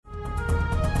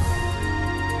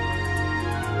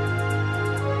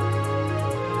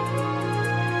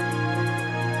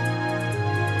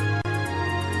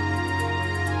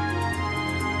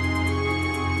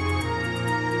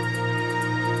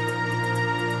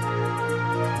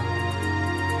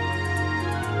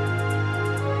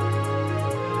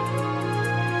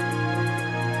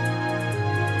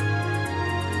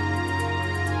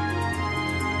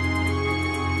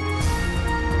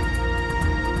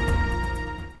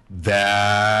That's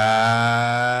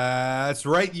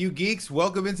right, you geeks.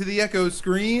 Welcome into the Echo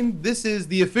Screen. This is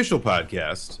the official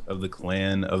podcast of the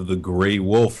Clan of the Grey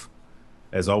Wolf.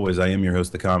 As always, I am your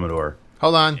host, the Commodore.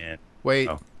 Hold on. And Wait.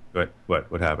 oh, what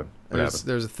happened? What happened?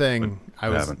 There's a thing.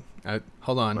 What happened?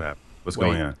 Hold on. What happened? What's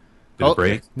Wait. going on? Did it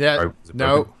break? Yeah. Or was it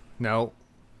No. broken? No.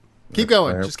 Keep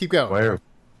going. Just keep going.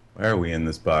 Why are we in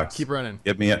this box? Keep running.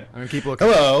 Get me up. I'm gonna keep looking.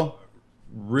 Hello.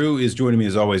 Rue is joining me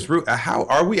as always. Rue, how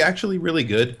are we actually really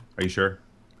good? Are you sure?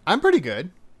 I'm pretty good.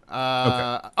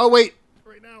 Okay. Oh wait.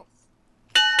 Right now.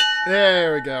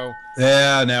 There we go.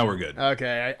 Yeah, now we're good.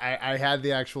 Okay. I had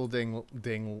the actual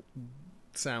ding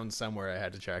sound somewhere. I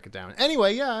had to track it down.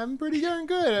 Anyway, yeah, I'm pretty darn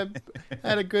good. I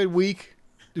had a good week.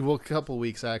 Well, a couple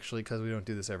weeks actually, because we don't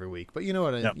do this every week. But you know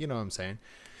what you know what I'm saying.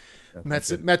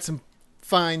 Met some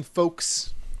fine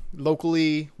folks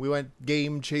locally. We went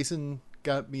game chasing.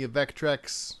 Got me a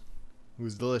Vectrex. It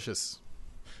was delicious.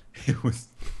 It was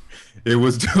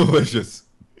delicious.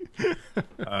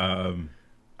 I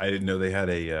didn't know they had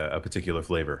a particular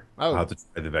flavor. Oh. I'll have to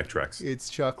try the Vectrex. It's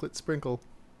chocolate sprinkle.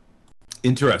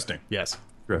 Interesting. Yes.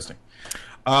 Interesting.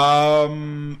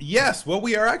 Yes. Well,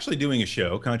 we are actually doing a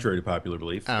show, contrary to popular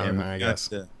belief. Oh, and I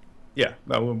guess. Yeah.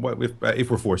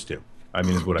 If we're forced to. I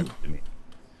mean, is what I mean.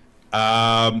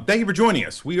 Thank you for joining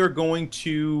us. We are going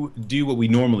to do what we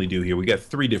normally do here. We got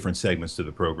 3 different segments to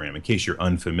the program. In case you're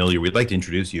unfamiliar, we'd like to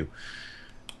introduce you.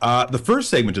 The first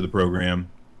segment of the program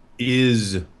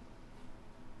is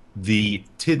the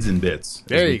Tids and Bits.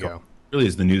 There you go. Really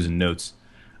is the news and notes.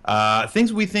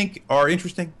 Things we think are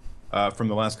interesting from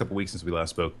the last couple weeks since we last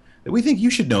spoke that we think you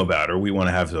should know about or we want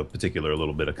to have a particular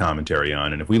little bit of commentary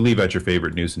on. And if we leave out your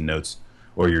favorite news and notes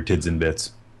or your Tids and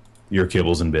Bits, your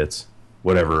Kibbles and Bits,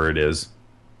 whatever it is,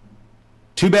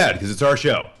 too bad, because it's our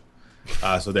show.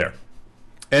 So there.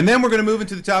 And then we're going to move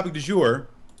into the topic du jour,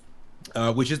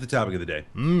 which is the topic of the day.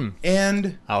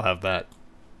 And I'll have that.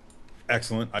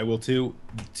 excellent, I will too.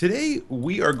 Today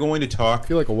we are going to talk I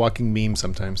feel like a walking meme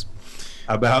sometimes.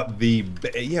 about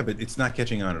but it's not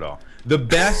catching on at all. The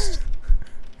best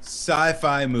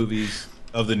sci-fi movies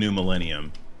of the new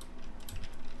millennium,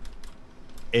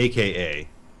 aka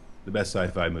the best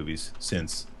sci-fi movies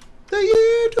since the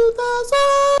year 2000.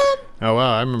 Oh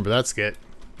wow, I remember that skit.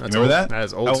 That's Remember that? That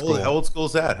is old school. How old school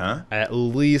is that, huh? At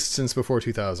least since before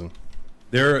 2000.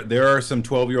 There are some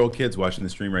 12-year-old kids watching the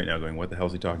stream right now going, what the hell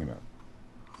is he talking about?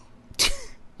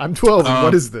 I'm 12. And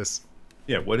what is this?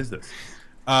 Yeah, what is this?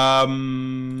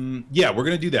 Yeah, we're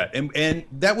going to do that. And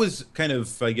that was kind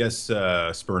of, I guess,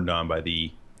 spurned on by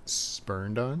the...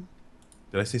 Spurned on?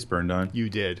 Did I say spurned on? You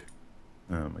did.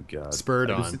 Oh, my God. Spurred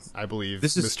on, I believe,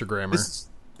 Mr. Grammar.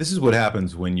 This is what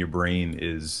happens when your brain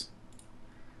is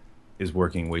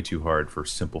working way too hard for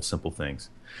simple things.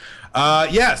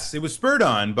 Yes, it was spurred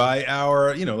on by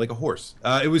our, like a horse.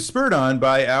 It was spurred on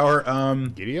by our...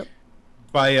 Giddy up?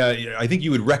 I think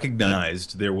you would recognize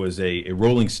there was a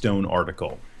Rolling Stone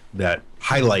article that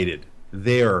highlighted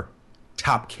their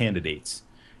top candidates,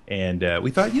 and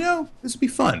we thought, this would be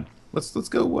fun. Let's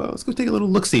go take a little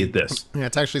look-see at this. Yeah,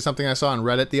 it's actually something I saw on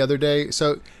Reddit the other day.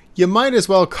 So you might as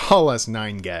well call us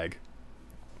 9gag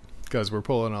because we're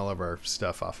pulling all of our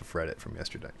stuff off of Reddit from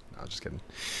yesterday. No, just kidding.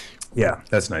 Yeah,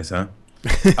 that's nice, huh?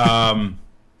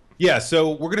 Yeah, so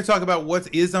we're going to talk about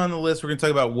what is on the list. We're going to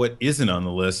talk about what isn't on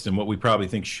the list and what we probably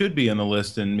think should be on the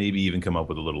list, and maybe even come up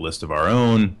with a little list of our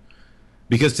own,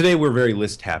 because today we're very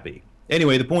list happy.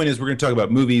 Anyway, the point is we're going to talk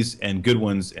about movies and good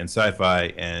ones and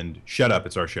sci-fi, and shut up,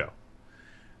 it's our show.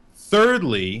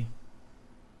 Thirdly,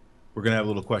 we're going to have a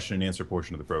little question and answer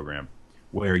portion of the program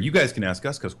where you guys can ask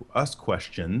us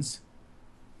questions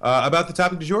about the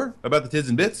topic du jour, about the Tids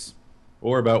and Bits,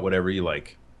 or about whatever you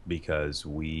like, because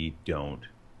we don't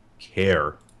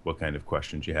care what kind of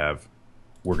questions you have.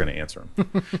 We're going to answer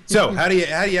them. So, how do you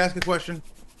ask a question?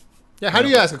 Yeah, how do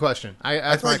you ask a question?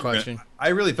 That's my question. I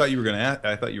really thought you were going to ask.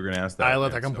 I thought you were going to ask that. I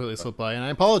let that completely slip by, and I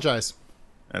apologize.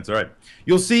 That's all right.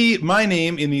 You'll see my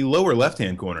name in the lower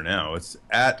left-hand corner now. It's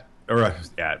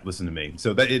listen to me.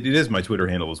 So that it is my Twitter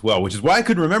handle as well, which is why I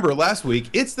couldn't remember it last week.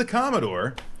 It's the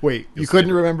Commodore. Wait, you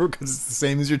couldn't remember because it's the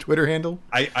same as your Twitter handle?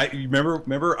 I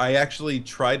remember I actually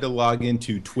tried to log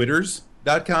into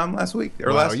twitters.com last week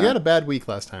or last time. You had a bad week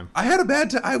last time. I had a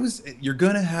bad time. You're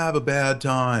going to have a bad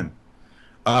time.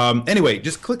 Anyway,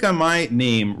 just click on my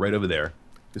name right over there.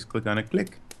 Just click on it,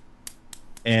 click.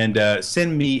 And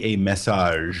send me a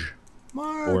message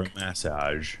or a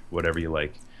massage, whatever you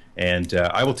like. And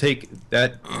I will take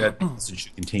that message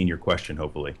should contain your question,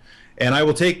 hopefully. And I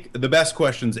will take the best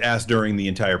questions asked during the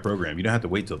entire program. You don't have to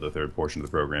wait till the third portion of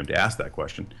the program to ask that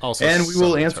question. Also, and we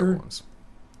will answer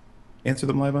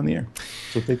them live on the air.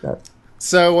 So take that.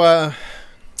 So,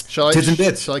 Tids and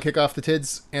bits. Shall I kick off the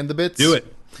tids and the bits? Do it.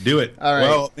 All right.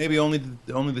 Well, maybe only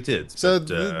the tids. So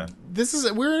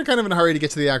but, we're kind of in a hurry to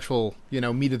get to the actual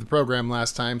meat of the program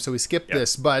last time, so we skipped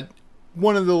this. But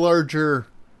one of the larger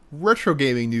retro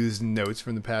gaming news and notes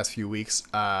from the past few weeks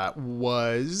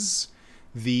was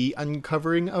the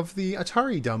uncovering of the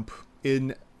Atari dump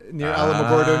near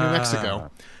Alamogordo, New Mexico.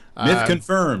 Myth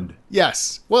confirmed.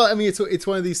 Yes. Well, I mean, it's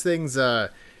one of these things. So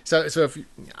if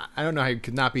I don't know how you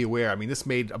could not be aware. I mean, this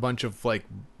made a bunch of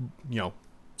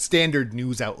standard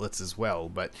news outlets as well.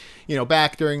 But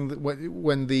back during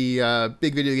when the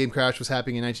big video game crash was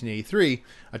happening in 1983,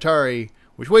 Atari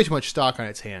was way too much stock on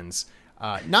its hands.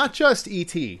 Not just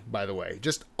ET, by the way,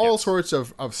 just all sorts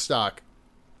of stock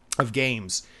of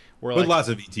games. With lots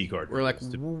of ET cards. We're like,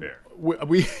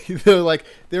 they're like,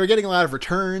 they were getting a lot of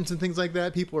returns and things like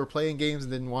that. People were playing games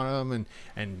and didn't want them,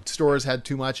 and stores had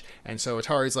too much. And so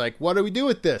Atari's like, what do we do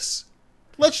with this?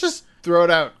 Let's just throw it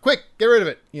out. Quick, get rid of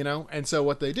it, And so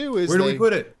what they do is where do we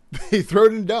put it? They throw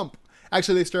it in a dump.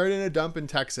 Actually, they started in a dump in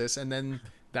Texas, and then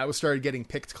that started getting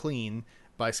picked clean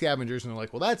by scavengers, and they're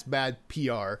like, well, that's bad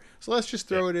PR. So let's just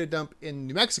throw it in a dump in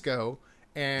New Mexico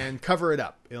and cover it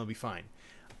up. It'll be fine.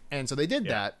 And so they did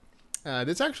that.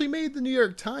 This actually made the New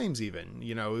York Times even.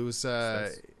 It was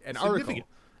an article.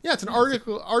 Yeah, it's an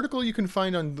article you can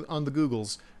find on the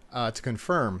Googles to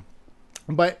confirm.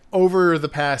 But over the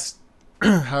past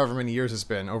however many years it's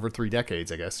been, over 3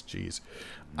 decades, I guess. Jeez.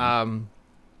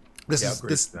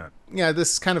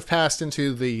 This kind of passed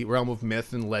into the realm of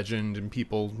myth and legend, and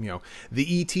people,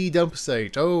 the ET dump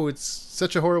site. Oh, it's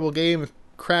such a horrible game. It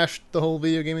crashed the whole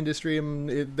video game industry, and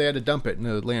they had to dump it in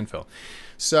a landfill.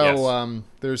 So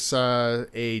there's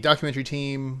a documentary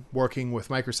team working with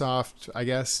Microsoft, I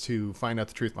guess, to find out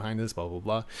the truth behind this, blah, blah,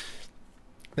 blah.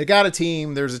 They got a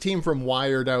team. There's a team from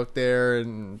Wired out there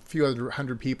and a few other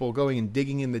 100 people going and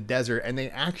digging in the desert, and they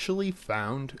actually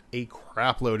found a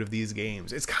crap load of these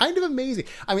games. It's kind of amazing.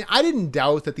 I mean, I didn't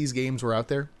doubt that these games were out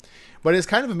there, but it's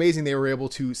kind of amazing they were able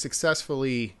to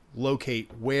successfully locate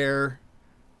where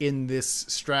in this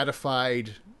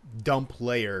stratified dump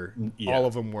layer all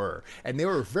of them were, and they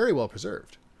were very well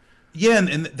preserved. Yeah,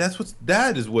 and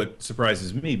that is what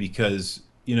surprises me, because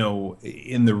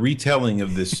in the retelling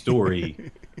of this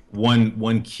story,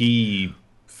 one key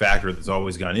factor that's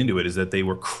always gone into it is that they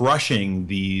were crushing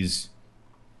these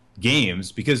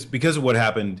games because of what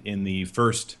happened in the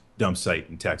first dump site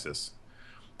in Texas.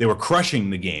 They were crushing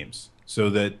the games so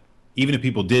that even if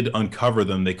people did uncover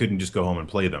them, they couldn't just go home and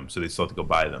play them, so they still had to go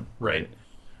buy them. Right.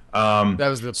 That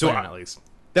was the plan, at least.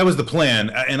 That was the plan,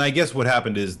 and I guess what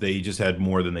happened is they just had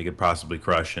more than they could possibly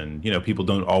crush, and people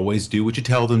don't always do what you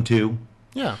tell them to.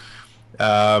 Yeah.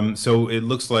 So it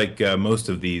looks like most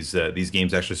of these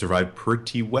games actually survived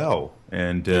pretty well,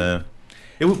 and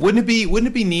wouldn't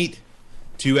it be neat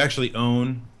to actually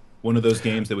own one of those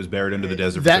games that was buried under the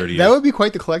desert for 30 years? That would be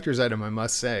quite the collector's item, I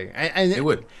must say. And it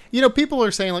would. People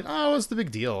are saying like, "Oh, what's the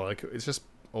big deal? Like, it's just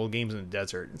old games in the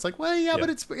desert." It's like, well, yeah. But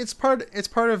it's part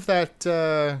of that.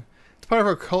 It's part of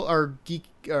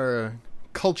our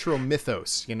cultural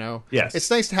mythos. Yes. It's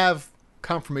nice to have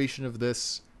confirmation of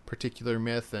this particular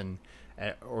myth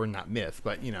or not myth,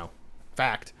 but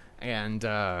fact. And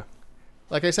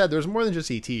like I said, there's more than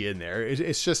just ET in there.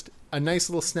 It's just a nice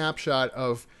little snapshot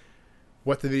of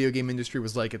what the video game industry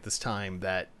was like at this time,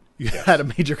 that you had a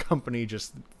major company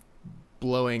just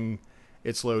blowing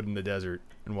its load in the desert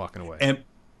and walking away.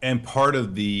 And part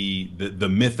of the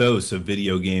mythos of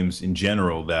video games in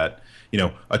general, that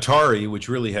Atari, which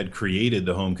really had created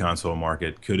the home console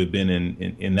market, could have been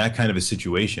in that kind of a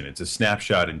situation. It's a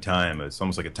snapshot in time. It's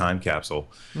almost like a time capsule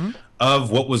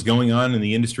of what was going on in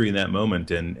the industry in that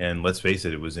moment. And let's face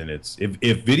it, it was in its...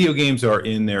 If video games are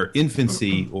in their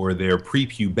infancy or their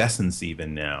prepubescence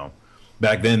even now,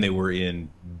 back then they were in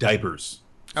diapers.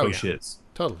 Shits.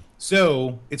 Totally.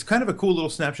 So it's kind of a cool little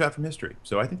snapshot from history.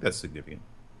 So I think that's significant.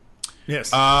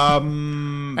 Yes.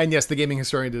 And yes, the gaming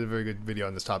historian did a very good video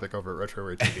on this topic over at Retro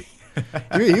Rage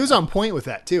TV. He was on point with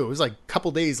that too. It was like a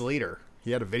couple days later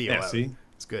he had a video out. See?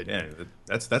 It's good. Yeah,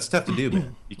 that's tough to do,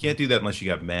 man. You can't do that unless you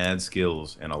got mad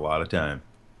skills and a lot of time.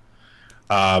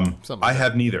 I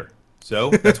have neither. So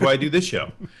that's why I do this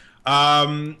show.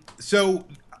 So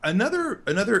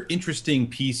another interesting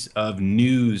piece of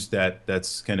news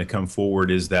that's kind of come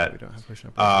forward is that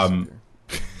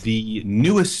the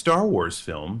newest Star Wars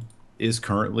film is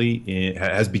currently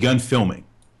has begun filming.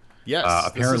 Yes,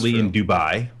 apparently in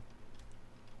Dubai,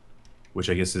 which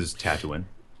I guess is Tatooine.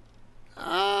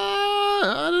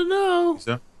 I don't know.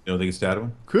 So you don't think it's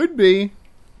Tatooine? Could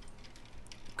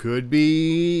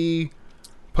be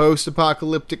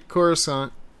post-apocalyptic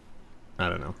Coruscant. I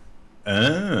don't know.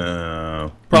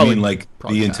 Oh, you mean like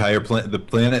probably the half. entire the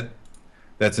planet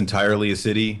that's entirely a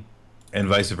city, and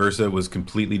vice versa was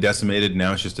completely decimated.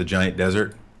 Now it's just a giant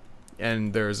desert.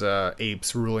 And there's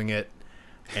apes ruling it,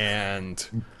 and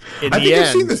in I the think I've end,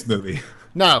 seen this movie.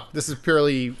 no, this is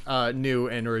purely new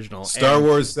and original. Star And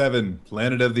Wars 7,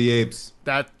 Planet of the Apes.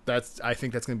 That's I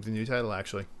think that's going to be the new title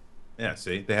actually. Yeah,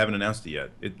 see, they haven't announced it yet.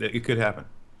 It could happen.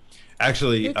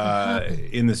 Actually, It could happen.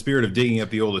 in the spirit of digging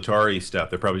up the old Atari stuff,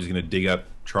 they're probably just going to dig up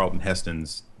Charlton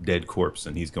Heston's dead corpse,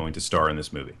 and he's going to star in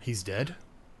this movie. He's dead.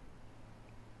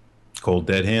 Cold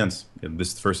Dead Hands. This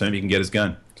is the first time he can get his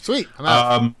gun. Sweet, I'm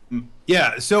out.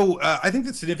 Yeah, so I think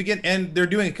that's significant, and they're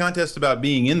doing a contest about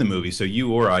being in the movie, so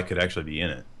you or I could actually be in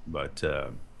it, but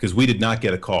because we did not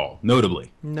get a call,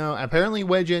 notably. No, apparently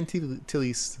Wedge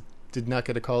Antilles did not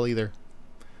get a call either.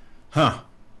 Huh.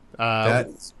 Uh,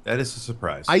 That is a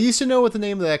surprise. I used to know what the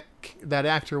name of that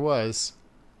actor was.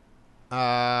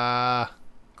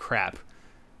 Crap.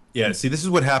 Yeah, see, this is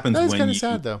what happens That is when kind you of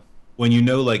sad though. when you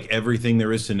know like everything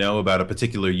there is to know about a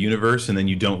particular universe, and then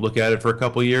you don't look at it for a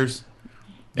couple years,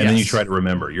 and then you Yes. try to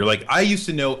remember. You're like, I used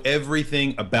to know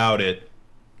everything about it.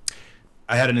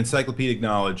 I had an encyclopedic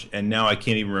knowledge, and now I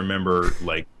can't even remember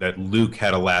like that Luke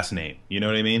had a last name. You know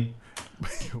what I mean?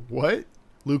 What?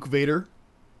 Luke Vader?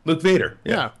 Luke Vader.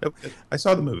 Yeah. I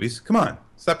saw the movies. Come on,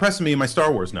 stop pressing me in my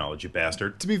Star Wars knowledge, you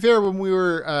bastard. To be fair, when we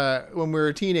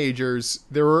were teenagers,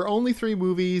 there were only 3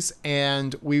 movies,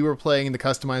 and we were playing the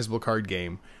customizable card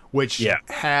game, which Yeah.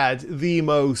 had the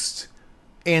most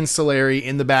ancillary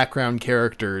in the background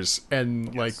characters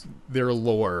and like their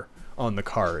lore on the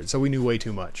card. So we knew way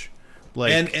too much.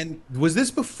 Like, And was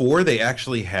this before they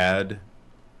actually had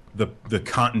the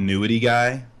continuity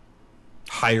guy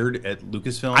hired at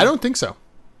Lucasfilm? I don't think so.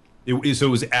 So it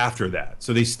was after that.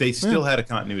 So they still had a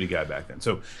continuity guy back then.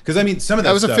 So because I mean some of that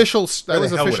That was stuff, official. where That the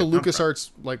was hell would official it come from? LucasArts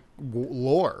like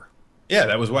lore. Yeah,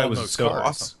 that was why all it was those so cards.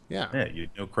 awesome. Yeah. You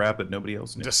know crap that nobody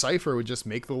else knew. Decipher would just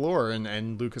make the lore, and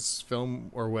Lucasfilm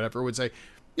or whatever would say,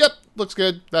 "Yep, looks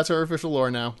good. That's our official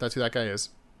lore now. That's who that guy is."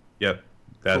 Yep,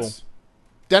 that's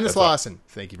Dennis That's all. Lawson.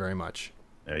 Thank you very much.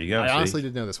 there you go. I see? honestly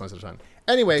didn't know this once at a time.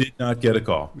 Anyway, Did not get a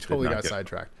call. we totally Did not got get-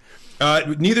 sidetracked.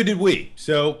 Neither did we.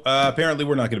 So apparently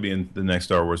we're not going to be in the next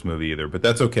Star Wars movie either. But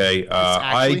that's okay. It's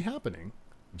actually happening.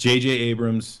 J.J.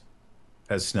 Abrams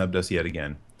has snubbed us yet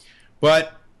again.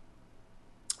 But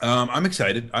I'm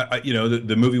excited.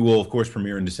 The movie will, of course,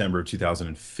 premiere in December of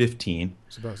 2015,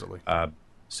 Supposedly.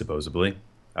 supposedly.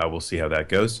 We'll see how that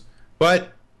goes.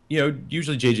 But,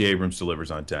 usually J.J. Abrams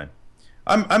delivers on time.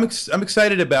 I'm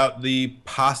excited about the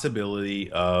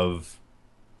possibility of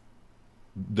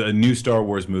the new Star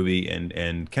Wars movie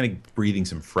and kind of breathing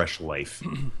some fresh life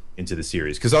into the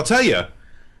series. Because I'll tell you,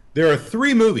 there are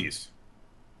 3 movies,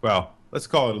 well, let's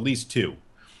call it at least 2,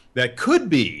 that could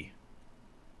be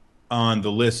on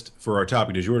the list for our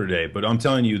topic du jour today. But I'm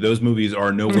telling you, those movies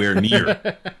are nowhere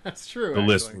near That's true. the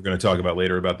list we're going to talk about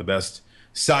later about the best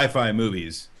sci-fi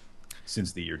movies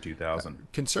since the year 2000.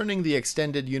 Concerning the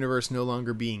extended universe no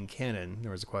longer being canon,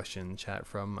 there was a question in the chat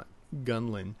from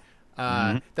Gunlin.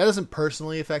 That doesn't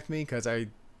personally affect me because I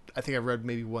think I've read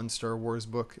maybe one Star Wars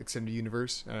book, extended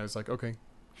universe, and I was like, okay.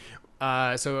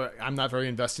 So I'm not very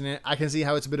invested in it. I can see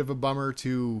how it's a bit of a bummer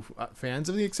to fans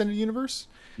of the extended universe.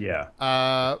 Yeah.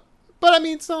 But I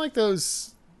mean, it's not like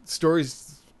those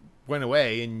stories went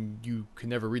away and you can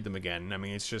never read them again. I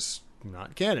mean, it's just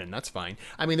not canon. That's fine.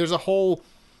 I mean, there's a whole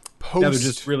post. Now they're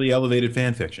just really elevated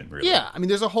fan fiction, really. Yeah, I mean,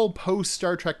 there's a whole post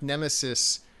Star Trek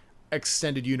Nemesis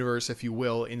extended universe, if you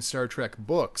will, in Star Trek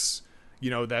books,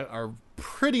 that are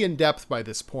pretty in depth by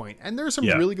this point, and there's some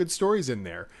Yeah. really good stories in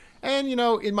there. And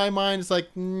in my mind, it's like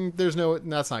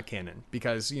that's not canon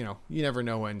because you never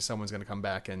know when someone's going to come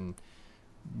back and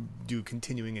do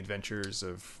continuing adventures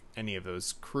of any of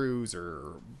those crews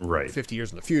or Right. 50 years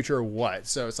in the future or what.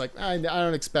 So it's like I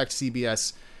don't expect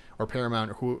CBS or Paramount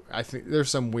or who. I think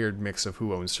there's some weird mix of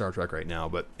who owns Star Trek right now,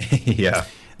 but Yeah.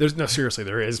 seriously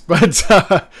there is. But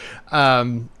I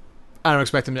don't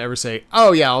expect them to ever say,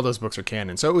 oh yeah, all those books are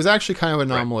canon. So it was actually kind of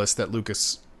anomalous that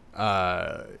Lucas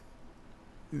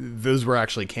those were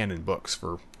actually canon books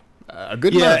for a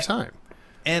good amount of time.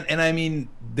 And I mean,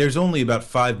 there's only about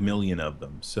 5 million of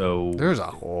them, so There's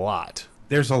a lot.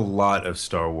 there's a lot of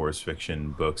Star Wars fiction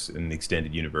books in the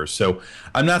extended universe. So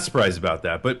I'm not surprised about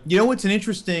that. But what's an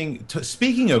interesting?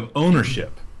 Speaking of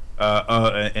ownership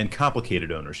and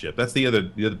complicated ownership, that's the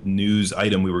other news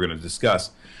item we were going to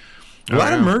discuss. A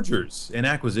lot of mergers and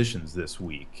acquisitions this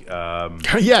week.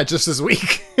 Yeah, just this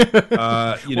week.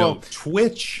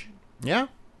 Twitch Yeah.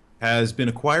 has been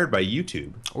acquired by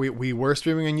YouTube. We were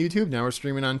streaming on YouTube. Now we're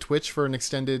streaming on Twitch for an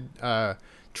extended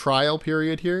trial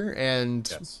period here. And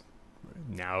Yes.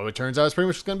 Now it turns out it's pretty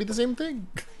much going to be the same thing.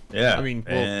 Yeah. I mean,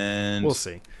 and we'll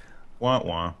see. Wah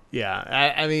wah.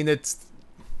 Yeah, I mean, it's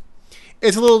a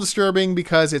little disturbing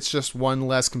because it's just one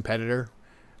less competitor.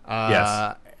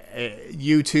 Yes.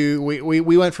 YouTube,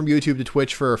 we went from YouTube to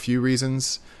Twitch for a few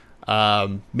reasons.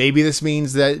 Maybe this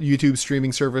means that YouTube's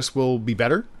streaming service will be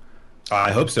better.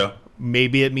 I hope so.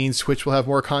 Maybe it means Twitch will have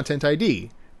more content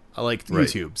ID, like Right.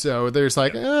 YouTube. So there's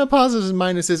like positives and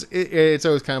minuses. It's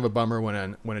always kind of a bummer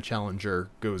when a challenger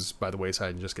goes by the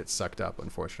wayside and just gets sucked up,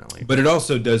 unfortunately. But it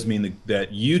also does mean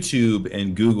that YouTube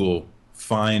and Google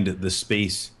find the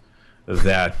space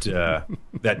that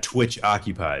that Twitch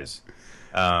occupies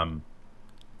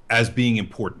as being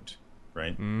important,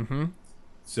 right? Mm-hmm.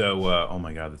 So, oh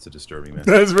my God, that's a disturbing message.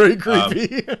 That's very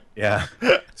creepy. Yeah.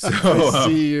 So, I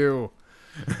see you.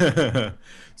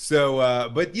 so,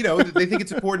 but you know, they think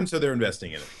it's important, so they're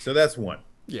investing in it. So that's one.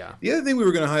 Yeah. The other thing we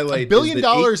were going to highlight $1 billion is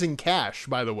that in cash,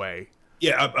 by the way.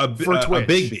 Yeah, For Twitch. a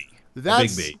big B.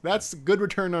 That's a big B. that's good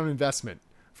return on investment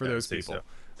for those I'd say people. so.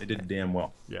 They did damn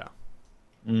well. Yeah.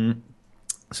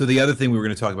 So the other thing we were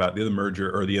going to talk about, the other merger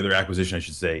or the other acquisition, I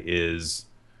should say, is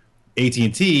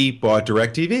AT&T bought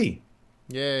DirecTV.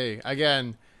 Yay.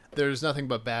 Again, there's nothing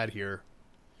but bad here.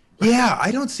 Yeah,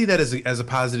 I don't see that as a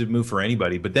positive move for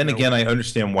anybody. But then again, I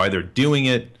understand why they're doing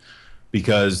it,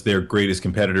 because their greatest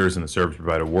competitors in the service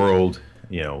provider world,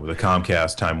 you know, the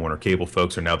Comcast, Time Warner Cable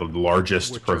folks, are now the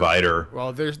largest provider.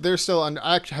 Well, they're still under.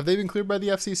 Actually, have they been cleared by the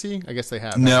FCC? I guess they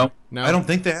have. No, No? I don't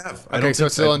think they have. I Okay, don't so think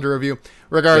it's still I- under review.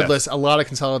 Regardless, a lot of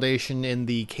consolidation in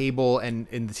the cable and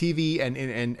in the TV and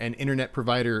internet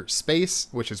provider space,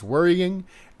 which is worrying.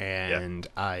 And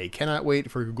I cannot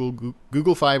wait for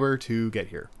Google Fiber to get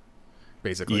here.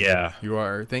 Basically, Yeah. You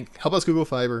are help us Google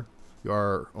Fiber. You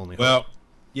are only hope. Well,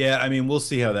 yeah, I mean, we'll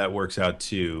see how that works out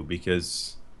too,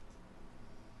 because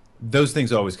those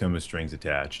things always come with strings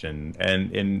attached, and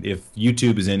if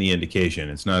YouTube is any indication,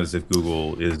 it's not as if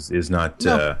Google is not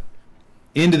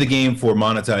into the game for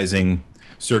monetizing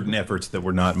certain efforts that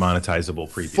were not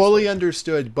monetizable previously. Fully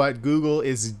understood, but Google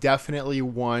is definitely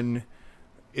one.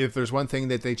 If there's one thing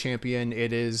that they champion,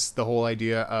 it is the whole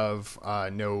idea of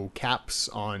no caps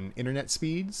on internet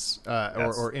speeds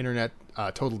or internet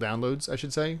total downloads, I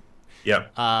should say.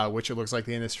 Yeah. Which it looks like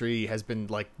the industry has been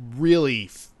like really,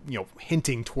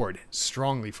 hinting toward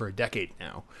strongly for a decade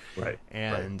now. Right.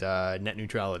 And net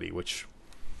neutrality, which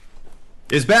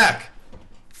Is back.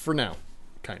 for now,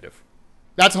 kind of.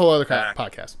 That's a whole other Back.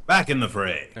 podcast. Back in the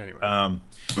fray. Anyway.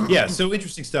 Yeah, so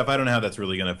interesting stuff. I don't know how that's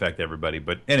really going to affect everybody,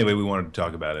 but anyway, we wanted to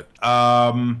talk about it.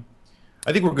 I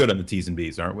think we're good on the T's and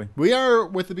B's, aren't we? We are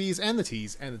with the B's and the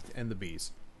T's and the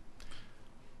B's.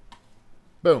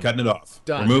 Boom. Cutting it off.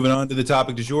 Done. We're moving on to the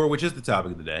topic du jour, which is the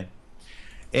topic of the day.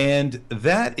 And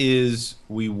that is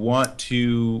we wanted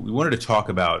to talk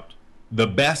about the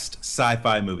best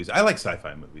sci-fi movies. I like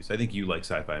sci-fi movies. I think you like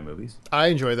sci-fi movies. I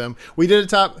enjoy them. We did a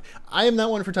top. I am not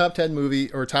one for top 10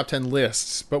 movie or top 10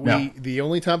 lists, but No. the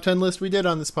only top 10 list we did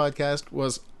on this podcast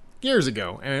was years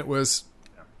ago, and it was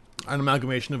an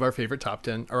amalgamation of our favorite top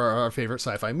 10 or our favorite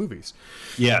sci-fi movies.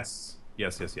 Yes.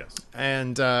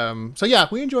 And so yeah,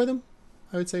 we enjoy them.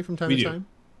 I would say from time We to do. time.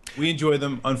 We enjoy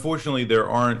them. Unfortunately, there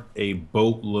aren't a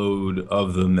boatload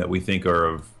of them that we think are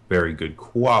of very good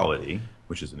quality,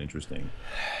 which is an interesting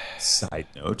side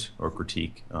note or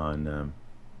critique on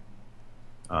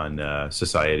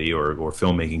society or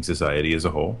filmmaking society as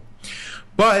a whole.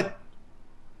 But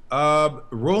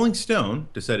Rolling Stone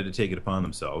decided to take it upon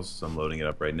themselves, so I'm loading it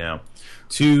up right now,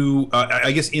 to,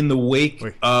 I guess in the wake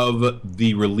of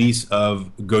the release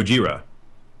of Gojira,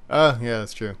 Yeah,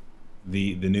 that's true.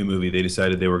 the new movie, they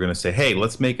decided they were going to say, hey,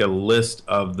 let's make a list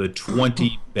of the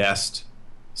 20 best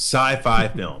sci-fi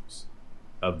films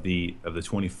of the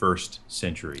 21st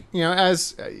century.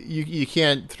 As you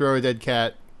can't throw a dead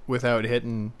cat without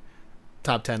hitting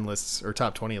top 10 lists or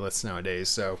top 20 lists nowadays.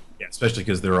 So Yeah, especially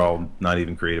because they're all not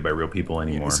even created by real people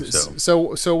anymore.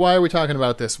 So why are we talking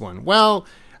about this one? Well,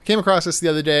 I came across this the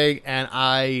other day, and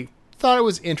I thought it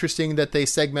was interesting that they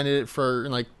segmented it for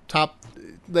like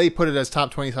they put it as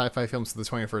top 20 sci-fi films of the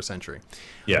 21st century.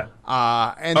 Yeah.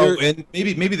 And And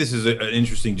maybe this is an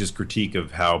interesting just critique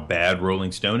of how bad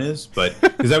Rolling Stone is, but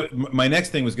because my next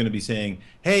thing was going to be saying,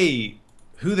 hey,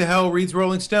 who the hell reads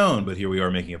Rolling Stone? But here we are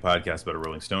making a podcast about a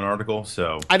Rolling Stone article,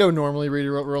 so I don't normally read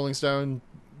Rolling Stone.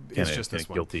 It's just this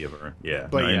one. guilty of her. Yeah,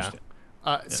 But I yeah.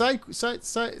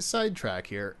 understand. Sidetrack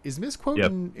here. Is Misquote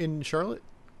Yep. in Charlotte?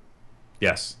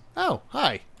 Yes, Oh,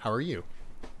 hi. How are you?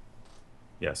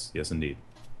 yes, indeed.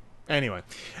 Anyway,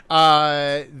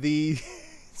 the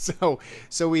so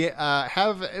we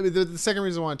have the second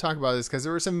reason I want to talk about this because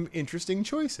there were some interesting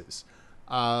choices.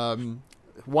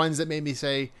 Ones that made me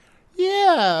say,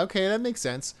 yeah, okay, that makes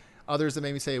sense. Others that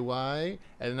made me say, why?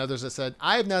 And others that said,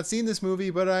 I have not seen this movie,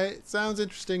 but it sounds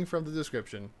interesting from the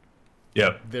description.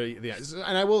 Yep.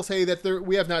 And I will say that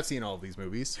we have not seen all of these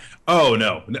movies. Oh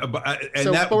no, but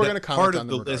but we're going to comment part on of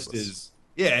them the list is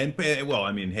and well,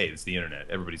 I mean, hey, it's the internet.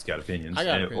 Everybody's got opinions,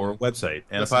 or a website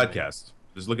and a podcast.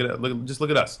 Just look at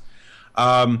us.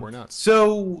 We're nuts.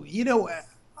 So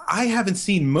I haven't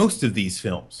seen most of these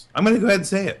films. I'm going to go ahead and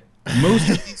say it. Most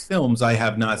of these films I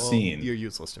have not seen. You're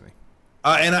useless to me.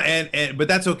 But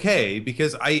that's okay,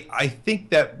 because I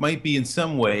think that might be in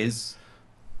some ways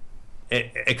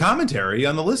a commentary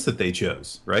on the list that they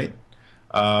chose, right?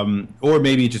 Or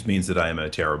maybe it just means that I am a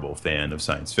terrible fan of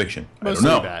science fiction. Mostly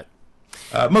I don't know.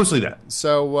 Mostly that.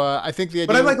 So I think the idea.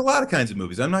 But I like a lot of kinds of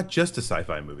movies. I'm not just a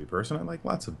sci-fi movie person. I like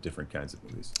lots of different kinds of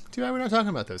movies. Too bad we're not talking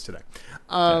about those today.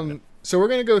 So we're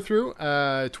going to go through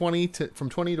from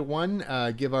 20 to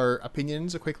 1, give our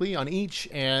opinions quickly on each,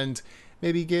 and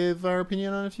maybe give our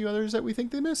opinion on a few others that we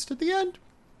think they missed at the end.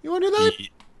 You want to do that?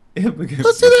 Yeah,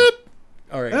 let's do that.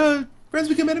 All right. Friends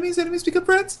become enemies, enemies become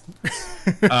friends.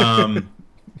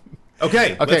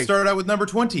 Okay, let's start out with number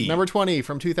 20. Number 20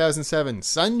 from 2007,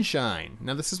 Sunshine.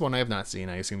 Now, this is one I have not seen.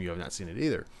 I assume you have not seen it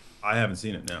either. I haven't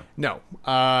seen it, no. No.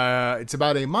 It's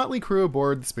about a motley crew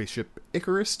aboard the spaceship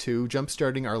Icarus II,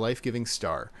 jumpstarting our life-giving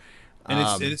star.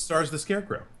 And it stars the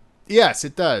Scarecrow. Yes,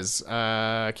 it does.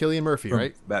 Cillian Murphy, From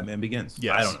right? Batman Begins.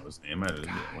 Yes. I don't know his name.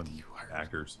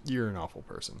 Actors. You're an awful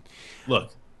person.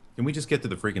 Look, can we just get to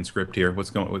the freaking script here? What's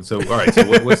going on? So, all right, so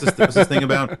what's this thing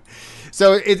about?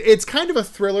 So it's kind of a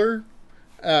thriller,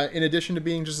 in addition to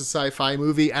being just a sci-fi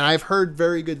movie, and I've heard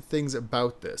very good things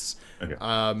about this.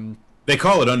 Okay. They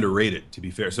call it underrated, to be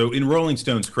fair. So in Rolling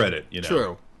Stone's credit,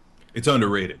 True. It's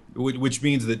underrated, which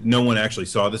means that no one actually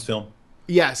saw this film.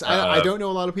 Yes, I don't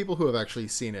know a lot of people who have actually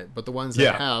seen it, but the ones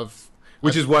that have...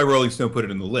 Which is why Rolling Stone put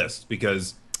it in the list,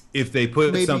 because if they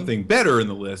put something better in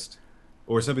the list,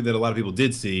 or something that a lot of people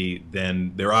did see,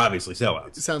 then they're obviously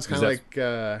sellouts. It sounds kind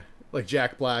of like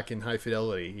Jack Black in High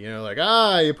Fidelity.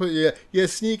 You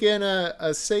sneak in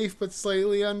a safe but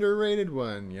slightly underrated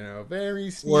one.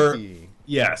 Very sneaky.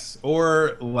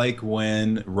 Or like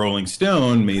when Rolling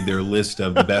Stone made their list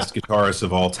of the best guitarists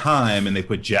of all time, and they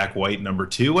put Jack White number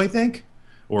 2, I think,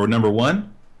 or number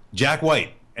 1, Jack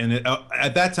White, and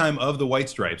at that time of the White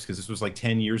Stripes, because this was like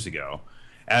 10 years ago,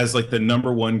 as like the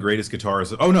number 1 greatest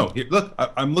guitarist. Oh no! Here, look,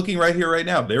 I'm looking right here, right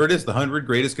now. There it is, the 100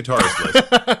 greatest guitarist list.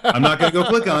 I'm not going to go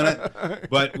click on it,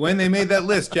 but when they made that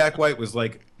list, Jack White was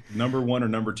like number 1 or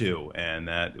number 2, and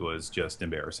that was just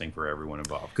embarrassing for everyone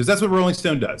involved, because that's what Rolling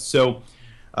Stone does. So,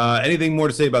 anything more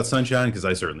to say about Sunshine? Because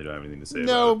I certainly don't have anything to say.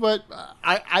 No, about it.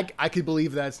 but I could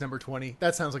believe that's number 20.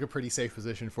 That sounds like a pretty safe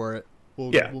position for it.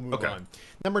 We'll move on.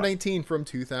 Number 19 from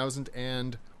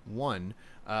 2001,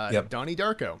 Donnie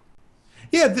Darko.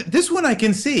 Yeah, this one I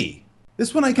can see.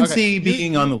 This one I can see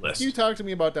being on the list. You talk to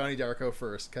me about Donnie Darko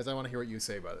first, because I want to hear what you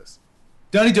say about this.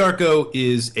 Donnie Darko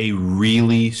is a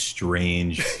really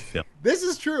strange film. This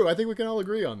is true. I think we can all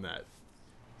agree on that.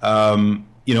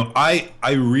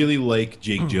 I really like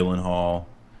Jake Gyllenhaal.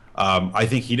 I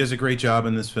think he does a great job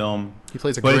in this film. He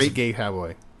plays a great gay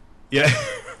cowboy. Yeah.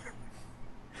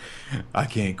 I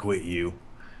can't quit you.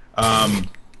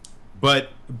 But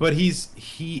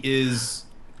he is.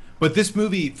 But this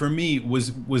movie for me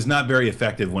was not very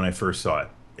effective when I first saw it.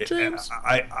 James.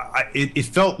 It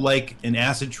felt like an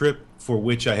acid trip for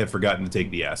which I had forgotten to take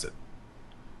the acid.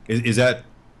 Is that?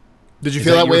 Did you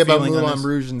feel that way about Moulin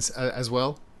Rouge as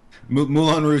well?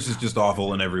 Moulin Rouge is just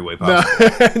awful in every way possible.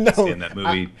 No, in that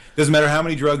movie, doesn't matter how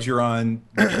many drugs you're on,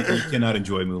 you cannot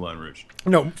enjoy Moulin Rouge.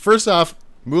 No, first off,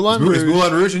 Moulin Rouge. Is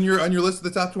Moulin Rouge on your list of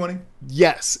the top 20?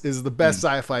 Yes, is the best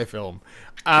sci-fi film.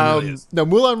 Really is. No,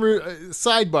 Moulin Rouge.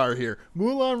 Sidebar here.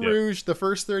 Moulin Rouge. The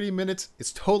first 30 minutes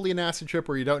is totally an acid trip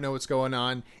where you don't know what's going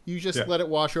on. You just let it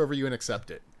wash over you and accept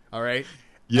it. All right.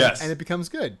 Yes. And it becomes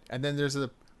good. And then there's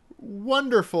a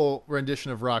wonderful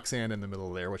rendition of Roxanne in the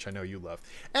middle there, which I know you love.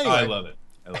 Anyway, I love it.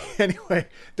 Anyway,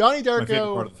 Donnie Darko. My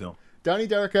favorite part of the film. Donnie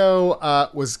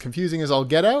Darko was confusing as all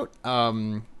get out.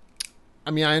 I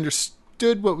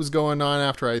understood what was going on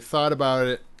after I thought about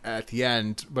it at the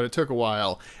end, but it took a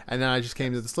while, and then I just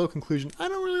came to the slow conclusion. I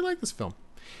don't really like this film.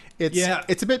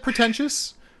 It's a bit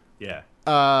pretentious. Yeah.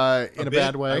 In a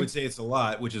bad way. I would say it's a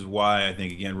lot, which is why I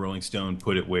think, again, Rolling Stone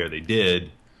put it where they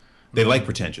did. They like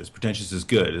pretentious. Pretentious is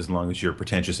good as long as you're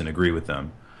pretentious and agree with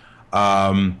them.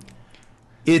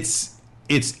 It's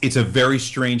a very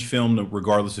strange film,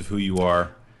 regardless of who you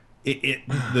are.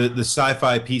 The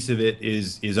sci-fi piece of it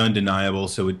is undeniable,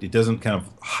 so it doesn't kind of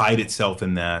hide itself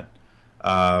in that.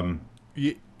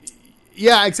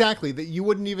 Yeah, exactly. That you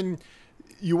wouldn't even.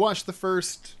 you watch the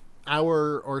first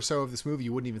hour or so of this movie,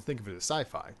 you wouldn't even think of it as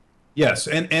sci-fi. Yes,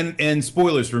 and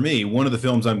spoilers for me. One of the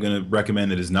films I'm going to recommend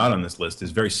that is not on this list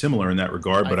is very similar in that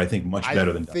regard, but I think much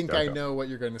better than I think Donnie I Darko. know what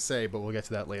you're going to say, but we'll get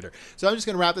to that later. So I'm just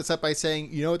going to wrap this up by saying,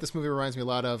 you know what this movie reminds me a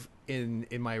lot of in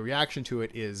my reaction to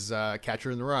it is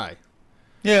Catcher in the Rye,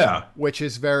 Yeah, which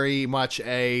is very much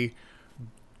a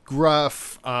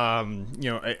gruff,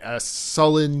 a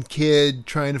sullen kid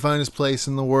trying to find his place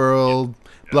in the world,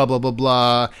 blah, blah, blah,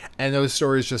 blah. And those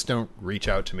stories just don't reach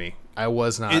out to me. I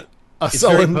was not it's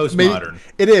very sullen. postmodern.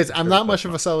 It is. I'm not much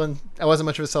of a sullen. I wasn't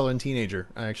much of a sullen teenager.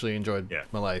 I actually enjoyed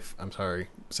my life. I'm sorry.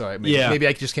 So maybe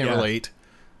I just can't relate.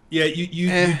 Yeah,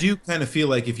 you do kind of feel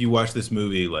like if you watch this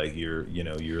movie, like you're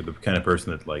the kind of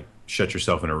person that like shut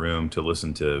yourself in a room to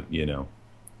listen to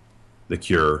The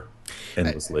Cure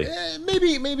endlessly.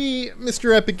 Maybe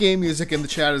Mr. Epic Game Music in the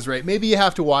chat is right. Maybe you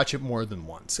have to watch it more than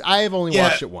once. I have only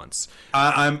watched it once.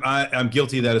 I'm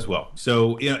guilty of that as well.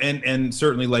 So and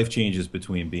certainly life changes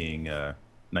between being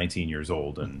 19 years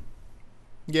old and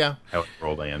however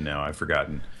old I am now. I've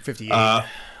forgotten. 58.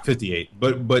 58.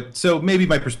 But so maybe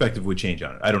my perspective would change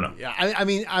on it. I don't know. Yeah, I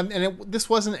mean, this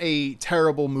wasn't a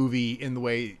terrible movie in the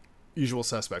way Usual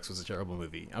Suspects was a terrible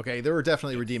movie. Okay, there were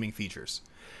definitely redeeming features.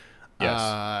 Yes.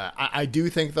 I do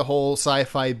think the whole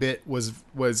sci-fi bit was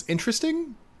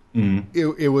interesting.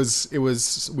 Mm-hmm. It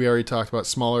was we already talked about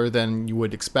smaller than you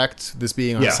would expect this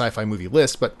being on a sci-fi movie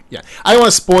list, but yeah, I don't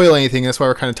want to spoil anything. That's why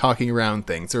we're kind of talking around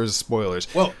things. There's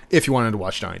spoilers. Well, if you wanted to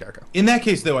watch Donnie Darko, in that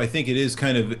case, though, I think it is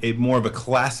kind of more of a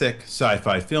classic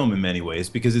sci-fi film in many ways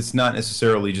because it's not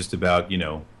necessarily just about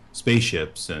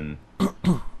spaceships and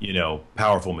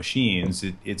powerful machines.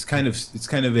 It's kind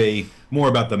of a more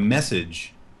about the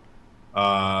message.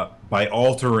 By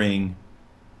altering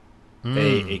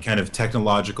a kind of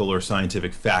technological or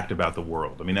scientific fact about the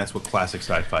world. I mean, that's what classic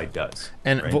sci-fi does.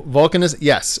 And right? Vulcan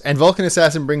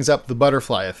Assassin brings up the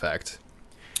butterfly effect.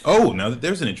 Oh, now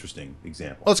there's an interesting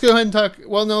example. Let's go ahead and talk.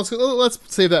 Well, no, let's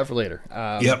save that for later.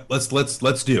 Yep,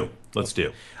 let's do.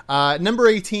 Number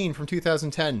 18 from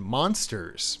 2010,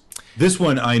 Monsters. This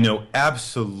one I know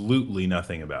absolutely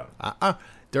nothing about.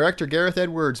 Director Gareth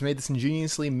Edwards made this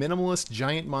ingeniously minimalist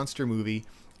giant monster movie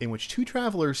in which two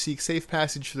travelers seek safe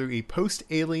passage through a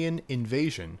post-alien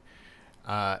invasion,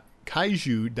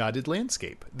 kaiju-dotted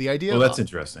landscape. That's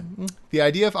interesting. The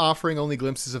idea of offering only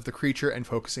glimpses of the creature and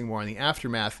focusing more on the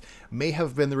aftermath may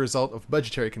have been the result of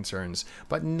budgetary concerns,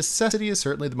 but necessity is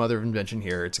certainly the mother of invention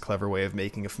here. It's a clever way of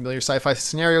making a familiar sci-fi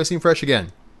scenario seem fresh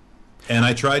again. And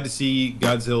I tried to see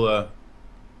Godzilla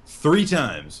 3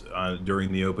 times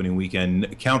during the opening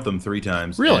weekend. Count them 3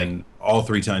 times. Really? And all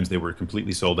 3 times they were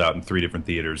completely sold out in 3 different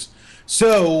theaters.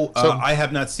 So I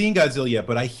have not seen Godzilla yet,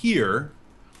 but I hear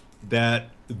that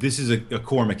this is a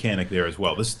core mechanic there as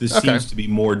well. This seems to be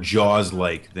more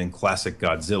Jaws-like than classic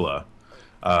Godzilla.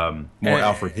 More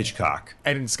Alfred Hitchcock.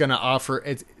 And it's going to offer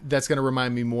it. That's going to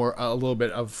remind me more a little bit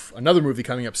of another movie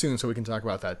coming up soon, so we can talk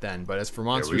about that then. But as for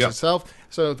Monsters itself,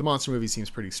 so the monster movie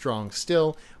seems pretty strong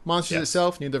still. Monsters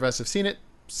itself, neither of us have seen it.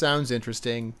 Sounds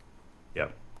interesting.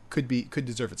 Yep. Could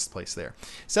deserve its place there.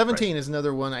 17 is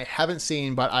another one I haven't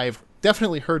seen, but I've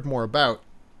definitely heard more about,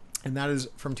 and that is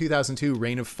from 2002,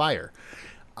 Reign of Fire.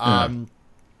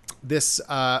 This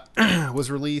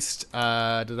was released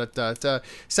set in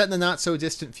the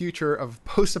not-so-distant future of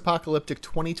post-apocalyptic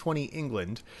 2020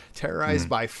 England, terrorized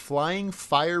by flying,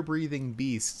 fire-breathing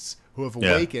beasts who have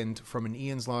awakened from an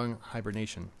eons-long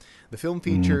hibernation. The film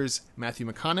features Matthew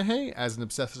McConaughey as an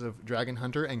obsessive dragon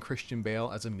hunter and Christian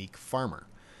Bale as a meek farmer.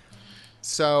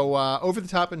 So over the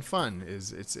top and fun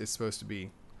it's supposed to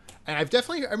be. And I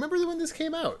remember when this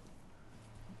came out.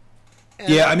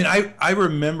 Yeah, I mean, I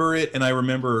remember it, and I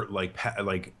remember like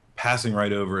passing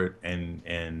right over it,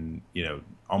 and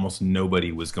almost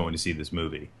nobody was going to see this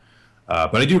movie,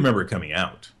 but I do remember it coming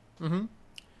out. Mm-hmm.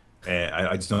 And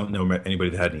I just don't know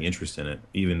anybody that had any interest in it,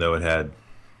 even though it had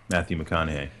Matthew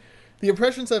McConaughey. The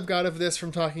impressions I've got of this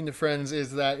from talking to friends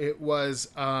is that it was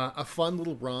a fun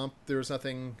little romp. There was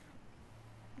nothing,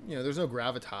 there's no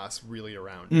gravitas really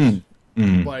around it.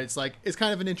 But it's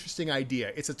kind of an interesting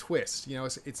idea. It's a twist.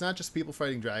 It's not just people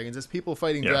fighting dragons. It's people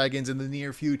fighting dragons in the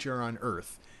near future on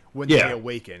Earth when they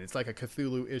awaken. It's like a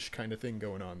Cthulhu-ish kind of thing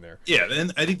going on there. Yeah,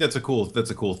 and I think that's a cool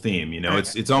theme.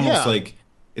 It's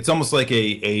almost like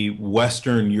a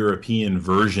Western European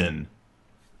version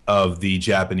of the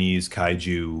Japanese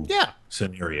kaiju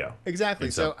scenario.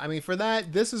 Exactly. So, I mean, for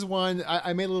that, this is one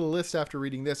I made a little list after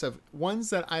reading this of ones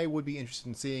that I would be interested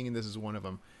in seeing, and this is one of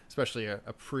them. Especially a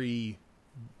pre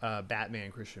Batman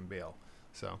Christian Bale.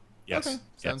 So yes. Okay,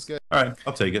 sounds good. All right,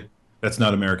 I'll take it. That's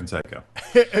not American Psycho.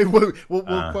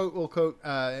 We'll quote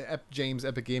James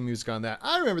Epic Game Music on that.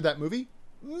 I remember that movie.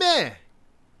 Meh.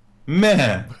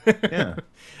 Meh.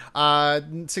 Yeah.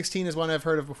 16 is one I've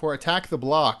heard of before. Attack the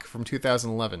Block from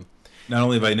 2011. Not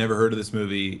only have I never heard of this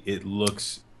movie, it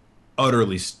looks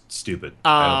utterly stupid.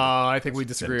 I think we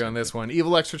disagree on this one.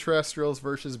 Evil Extraterrestrials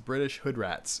versus British Hood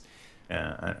Rats.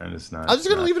 Yeah, I'm just not. I'm just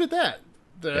gonna leave it at that.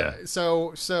 Yeah.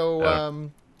 So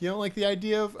you don't like the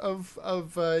idea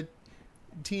of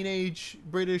teenage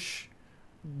British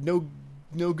no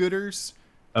gooders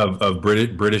of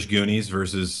British Goonies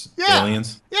versus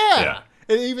aliens. Yeah.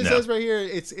 It even says right here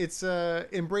it's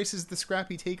embraces the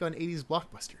scrappy take on 80s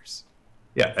blockbusters.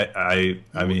 Yeah,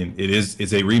 I mean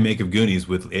it's a remake of Goonies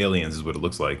with aliens is what it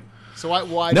looks like. So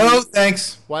why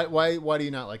thanks. Why do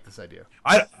you not like this idea?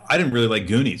 I didn't really like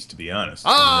Goonies, to be honest.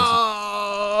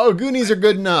 Oh, Goonies are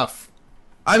good enough.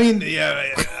 I mean,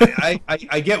 yeah,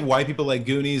 I get why people like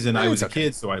Goonies, and I was a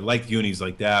kid, so I liked Goonies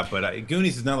like that. But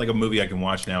Goonies is not like a movie I can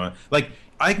watch now. Like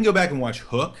I can go back and watch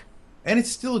Hook, and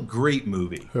it's still a great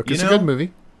movie. Hook is a good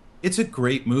movie. It's a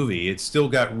great movie. It's still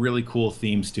got really cool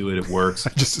themes to it. It works.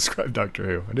 I just described Doctor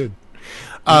Who. I did.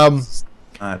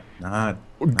 Not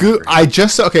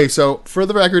So for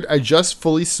the record, I just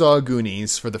fully saw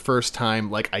Goonies for the first time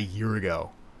like a year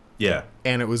ago. Yeah,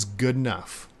 and it was good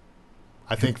enough.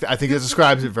 I think it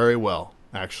describes it very well,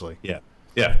 actually. Yeah.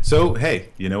 So hey,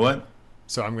 you know what?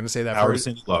 So I'm going to say that for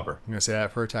Cindy Lauper. I'm going to say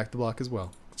that for Attack the Block as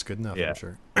well. It's good enough, yeah. I'm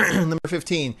sure. Number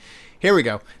 15. Here we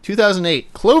go.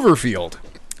 2008, Cloverfield.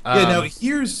 Now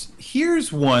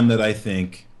here's one that I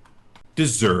think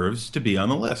deserves to be on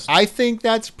the list. I think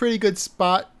that's a pretty good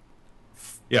spot.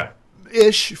 Yeah.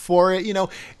 Ish for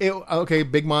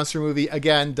it, big monster movie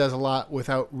again, does a lot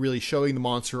without really showing the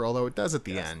monster, although it does at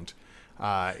the end.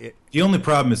 The only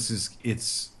problem is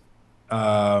it's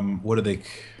what are they?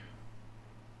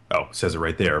 Oh, it says it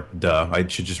right there. Duh! I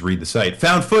should just read the site.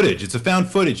 Found footage. It's a found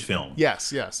footage film.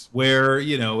 Yes. Where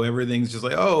everything's just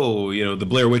like the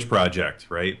Blair Witch Project,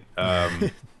 right?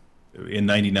 In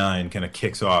 '99, kind of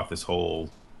kicks off this whole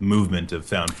movement of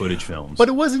found footage films. But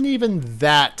it wasn't even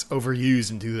that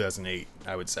overused in 2008,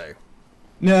 I would say.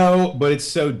 No, but it's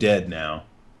so dead now.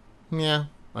 Yeah,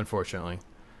 unfortunately.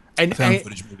 And found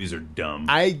footage movies are dumb.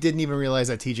 I didn't even realize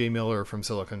that T.J. Miller from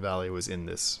Silicon Valley was in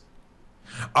this.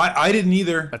 I didn't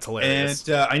either. That's hilarious.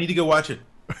 And I need to go watch it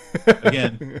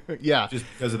again. Yeah, just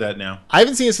because of that now. I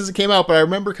haven't seen it since it came out, but I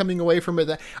remember coming away from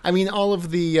it. All of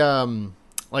the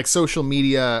social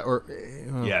media or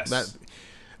yes.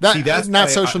 That's not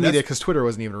social media because Twitter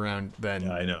wasn't even around then.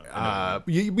 Yeah, I know.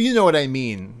 You know what I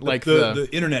mean? Like the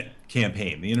internet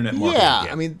campaign, the internet marketing. Yeah,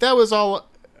 campaign. I mean that was all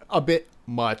a bit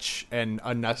much and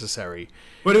unnecessary.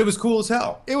 But it was cool as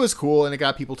hell. It was cool, and it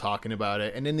got people talking about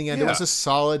it. And in the end, it was a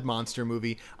solid monster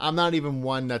movie. I'm not even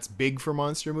one that's big for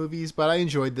monster movies, but I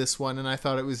enjoyed this one, and I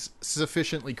thought it was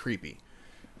sufficiently creepy.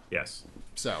 Yes.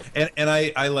 So. And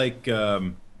I like.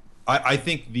 I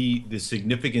think the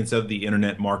significance of the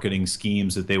internet marketing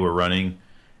schemes that they were running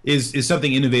is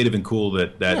something innovative and cool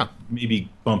that maybe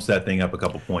bumps that thing up a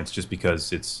couple points just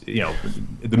because it's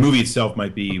the movie itself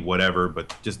might be whatever,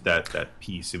 but just that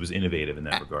piece, it was innovative in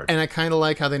that regard. And I kind of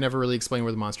like how they never really explain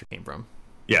where the monster came from.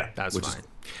 Yeah, that's fine.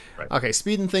 Right. Okay,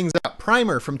 speeding things up.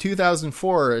 Primer from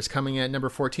 2004 is coming at number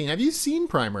 14. Have you seen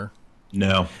Primer?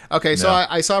 No. Okay, so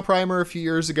I saw Primer a few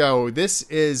years ago. It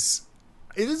is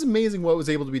amazing what was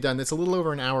able to be done. It's a little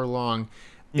over an hour long,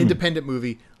 independent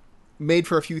movie. Made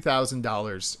for a few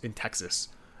 $1,000s in Texas.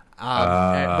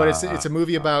 But it's a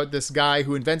movie about this guy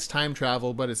who invents time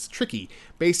travel, but it's tricky.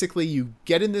 Basically, you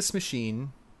get in this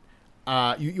machine.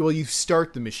 You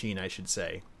start the machine, I should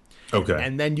say. Okay.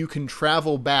 And then you can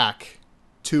travel back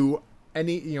to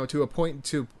to a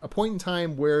point in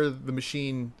time where the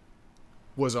machine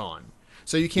was on.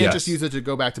 So you can't just use it to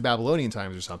go back to Babylonian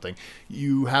times or something.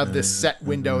 You have this set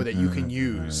window that you can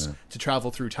use to travel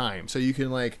through time. So you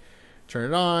can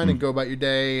turn it on and go about your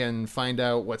day and find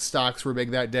out what stocks were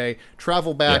big that day.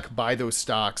 Travel back, buy those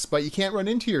stocks, but you can't run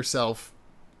into yourself,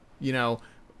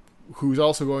 who's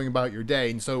also going about your day.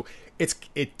 And so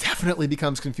it definitely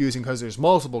becomes confusing because there's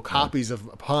multiple copies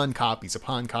upon copies,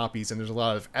 and there's a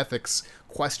lot of ethics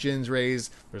questions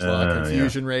raised. There's a lot of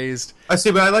confusion raised. I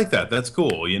see, but I like that. That's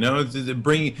cool.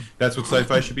 That's what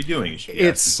sci-fi should be doing. You should be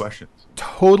asking questions.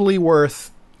 Totally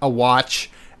worth a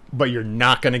watch. But you're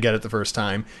not going to get it the first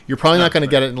time. You're probably not going to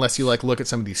get it unless you look at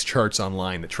some of these charts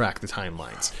online that track the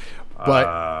timelines. But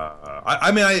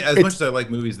as much as I like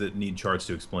movies that need charts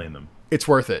to explain them, it's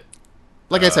worth it.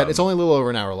 Like I said, it's only a little over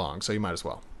an hour long, so you might as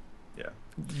well. Yeah.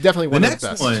 Definitely The one of the next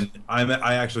best. one,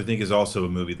 I actually think is also a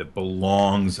movie that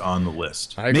belongs on the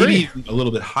list. I agree. Maybe even a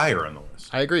little bit higher on the list.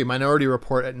 I agree. Minority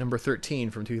Report at number 13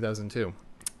 from 2002.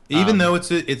 Even though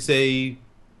it's a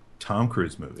Tom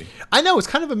Cruise movie. I know, it's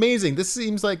kind of amazing. This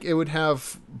seems like it would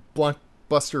have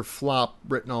blockbuster flop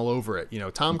written all over it. You know,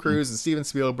 Tom Cruise and Steven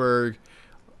Spielberg,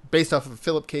 based off of a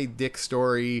Philip K. Dick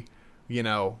story, you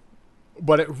know,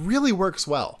 but it really works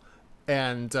well.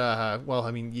 And, well,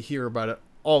 I mean, you hear about it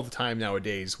all the time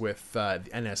nowadays with the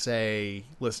NSA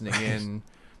listening in,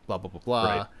 blah, blah, blah,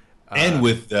 blah. Right. And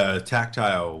with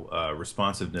tactile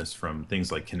responsiveness from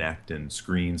things like Kinect and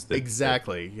screens that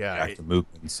Exactly, yeah. react to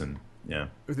movements and yeah.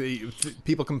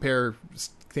 People compare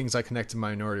things like Connect to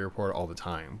Minority Report all the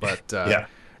time, but Yeah.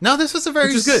 no, this was a very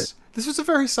Which is good. This was a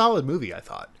very solid movie, I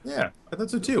thought. Yeah, I thought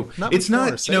so too. Not It's much more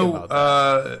to not, say you know,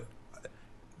 about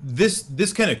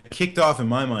this kind of kicked off in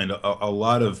my mind a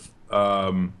lot of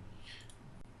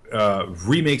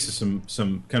remakes of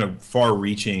some kind of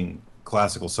far-reaching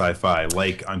classical sci-fi.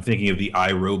 Like I'm thinking of the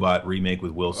I, Robot remake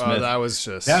with Will Smith. That was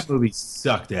just That movie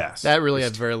sucked ass. that really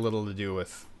had very little to do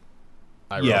with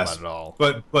iRobot at all.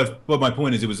 But my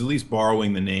point is, it was at least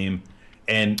borrowing the name,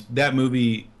 and that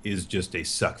movie is just a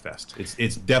suckfest.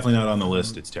 It's definitely not on the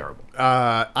list. It's terrible.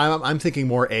 I'm thinking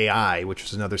more AI, which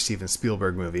was another Steven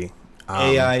Spielberg movie.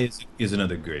 AI is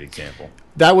another great example.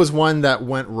 That was one that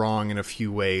went wrong in a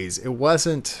few ways. It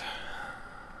wasn't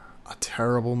a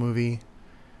terrible movie,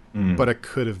 but it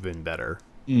could have been better.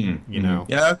 You know?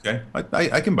 Yeah, okay.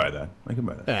 I can buy that. I can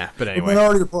buy that. Yeah, but anyway.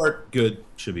 Minority Report, good.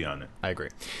 Should be on there. I agree.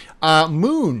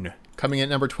 Moon, coming in at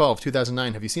number 12,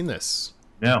 2009. Have you seen this?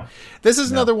 No. This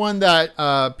is another one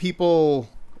that people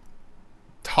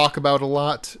talk about a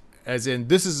lot, as in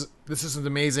this is an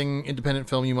amazing independent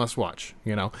film you must watch.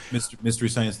 You know, Mystery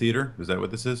Science Theater? Is that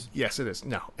what this is? yes, it is.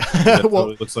 No, That well,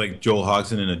 totally looks like Joel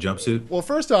Hodgson in a jumpsuit. well,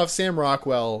 first off, Sam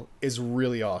Rockwell is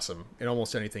really awesome in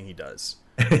almost anything he does.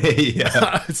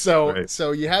 Yeah. So Right.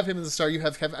 so you have him as the star. You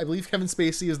have I believe Kevin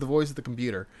Spacey is the voice of the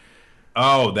computer.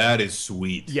 Oh, that is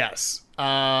sweet. Yes.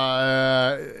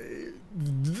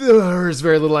 There's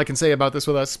very little I can say about this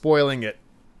without spoiling it.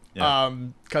 Yeah.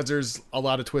 Because there's a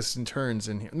lot of twists and turns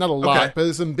in here. Not a lot, Okay. but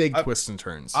there's some big twists and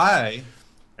turns. I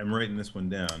am writing this one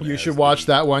down. You as should watch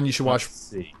the that one. You should watch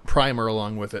must-see. Primer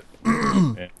along with it.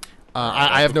 Okay.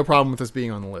 I have no problem with this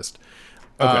being on the list.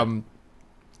 Okay.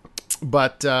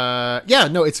 But yeah,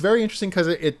 no, it's very interesting because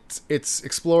it's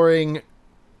exploring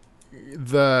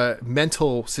the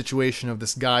mental situation of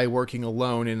this guy working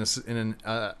alone in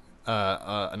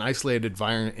an isolated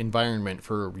environment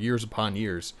for years upon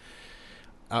years,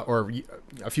 or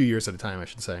a few years at a time, I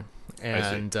should say.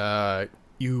 And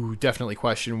you definitely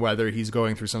question whether he's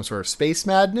going through some sort of space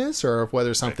madness or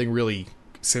whether something really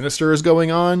sinister is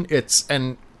going on. It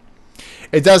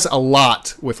does a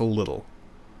lot with a little.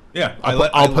 Yeah, I'll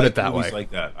put like it that movies way.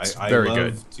 like that. I very love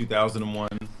good. 2001,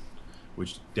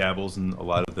 which dabbles in a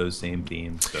lot of those same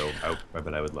themes. So I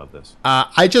bet I would love this.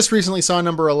 I just recently saw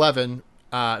number 11,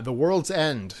 The World's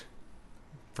End,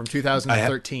 from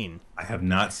 2013. I have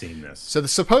not seen this. So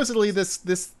supposedly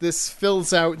this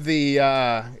fills out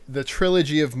the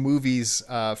trilogy of movies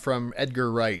from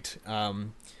Edgar Wright,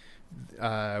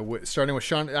 starting with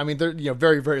Shaun. I mean, they're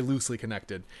very very loosely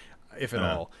connected, if at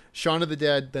all. Shaun of the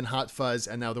Dead, then Hot Fuzz,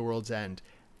 and now The World's End.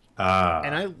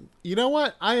 And you know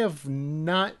what? I have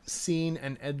not seen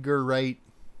an Edgar Wright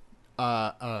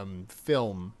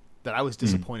film that I was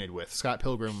disappointed with. Scott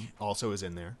Pilgrim also is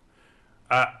in there.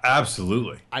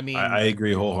 Absolutely. I mean, I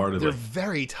agree wholeheartedly. they're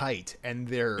very tight and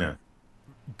they're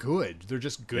good. They're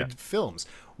just good Yeah. films.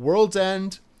 World's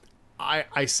End,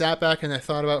 I sat back and I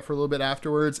thought about it for a little bit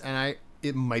afterwards, and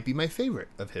it might be my favorite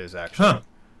of his, actually. Huh.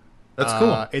 That's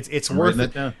cool. It's I'm worth writing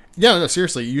it. that down. Yeah, no,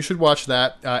 seriously, you should watch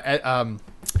that.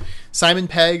 Simon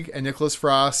Pegg and Nicholas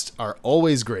Frost are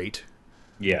always great.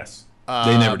 Yes.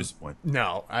 They never disappoint.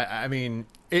 No, I mean,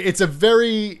 it's a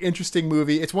very interesting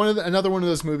movie. It's another one of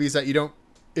those movies that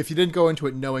if you didn't go into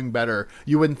it knowing better,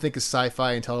 you wouldn't think of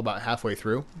sci-fi until about halfway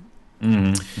through.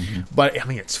 But I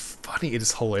mean, it's funny, it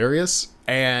is hilarious,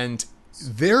 and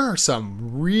there are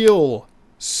some real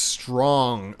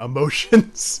strong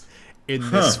emotions in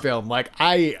this film. Like,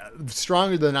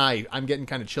 stronger than I'm getting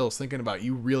kind of chills thinking about.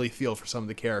 You really feel for some of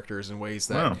the characters in ways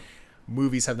that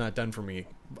movies have not done for me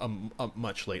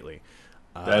much lately.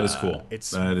 That is cool.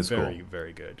 It's that is very cool.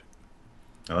 very good.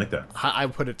 I like that. I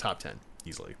put it top 10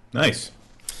 easily. Nice.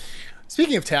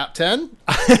 Speaking of top 10,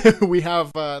 we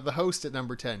have The Host at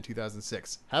number 10,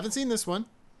 2006. Haven't seen this one.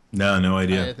 No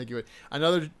idea. I think you would.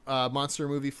 Another monster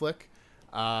movie flick.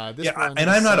 This Yeah, one and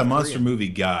is I'm not a South monster Korean. movie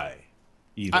guy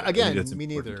either. I think Again, that's me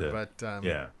important neither. to- But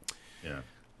yeah.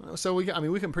 So we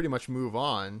can pretty much move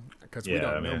on because we Yeah,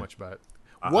 don't know man. much about it.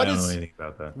 I don't know anything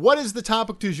about that. What is the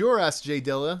topic du jour? Asked Jay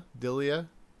Dilia.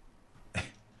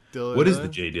 What is the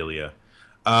J Dilia?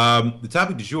 The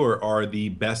topic du jour are the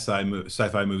best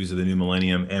sci-fi movies of the new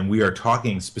millennium, and we are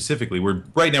talking specifically.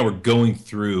 Right now we're going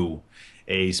through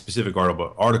a specific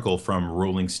article from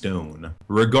Rolling Stone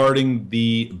regarding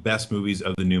the best movies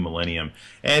of the new millennium,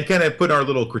 and kind of put our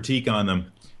little critique on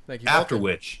them. Thank you. After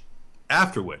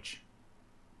which,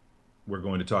 we're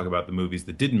going to talk about the movies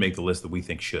that didn't make the list that we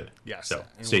think should. Yes. So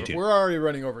And stay tuned. We're already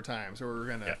running over time, so we're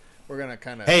gonna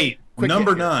kind of. Hey,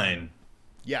 number 9.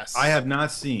 Yes. I have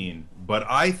not seen, but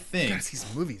I think. Gotta see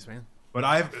some movies, man. But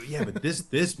but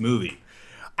this movie.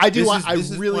 I do. I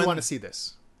This is really one- want to see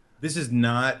this. This is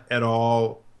not at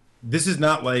all. This is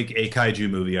not like a kaiju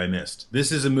movie I missed.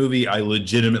 This is a movie I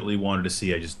legitimately wanted to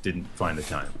see. I just didn't find the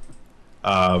time.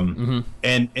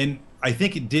 And I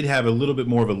think it did have a little bit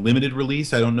more of a limited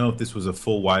release. I don't know if this was a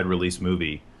full wide release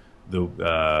movie, though.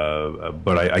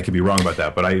 But I could be wrong about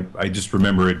that. But I just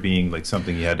remember it being like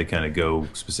something you had to kind of go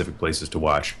specific places to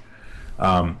watch.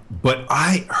 But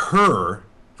Her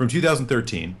from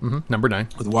 2013, Number 9.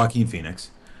 with Joaquin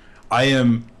Phoenix. I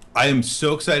am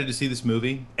so excited to see this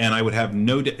movie, and I would have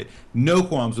no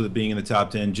qualms with it being in the top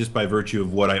 10 just by virtue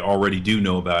of what I already do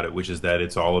know about it, which is that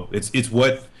it's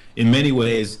what in many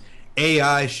ways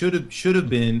AI should have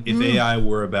been if AI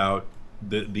were about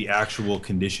the actual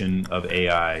condition of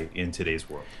AI in today's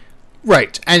world.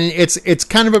 Right, and it's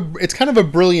kind of a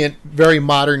brilliant, very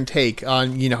modern take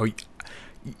on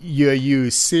you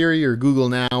use Siri or Google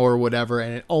Now or whatever,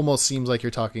 and it almost seems like you're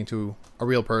talking to a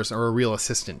real person or a real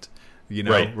assistant.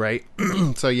 Right?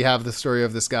 So you have the story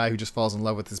of this guy who just falls in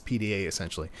love with his PDA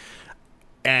essentially,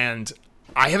 and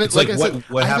I haven't. It's like I said,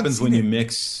 what I haven't happens seen when it. you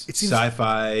mix It seems-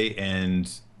 sci-fi and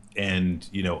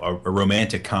a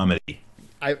romantic comedy.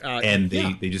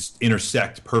 They just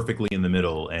intersect perfectly in the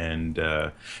middle. And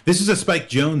this is a Spike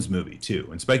Jonze movie too,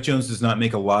 and Spike Jonze does not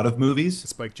make a lot of movies.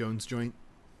 Spike Jonze joint.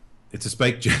 It's a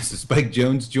Spike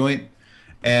Jonze joint,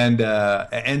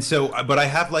 and so, but I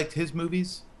have liked his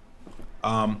movies.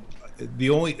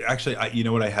 The only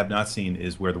what I have not seen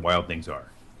is Where the Wild Things Are.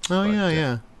 Oh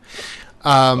yeah.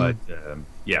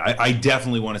 I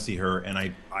definitely want to see Her, and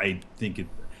I think it,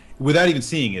 without even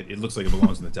seeing it, it looks like it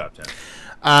belongs in the top 10.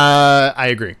 I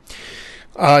agree.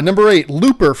 Number 8,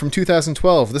 Looper from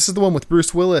 2012. This is the one with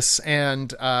Bruce Willis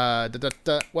and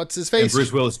what's his face? And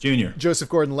Bruce Willis Jr. Joseph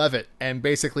Gordon-Levitt, and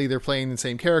basically they're playing the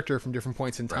same character from different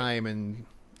points in time, and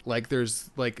like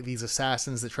there's like these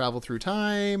assassins that travel through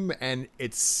time, and he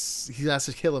has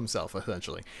to kill himself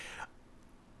essentially.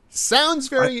 Sounds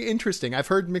very interesting. I've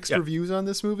heard mixed reviews on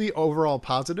this movie. Overall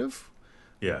positive.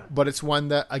 Yeah, but it's one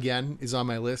that again is on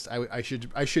my list. I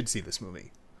should see this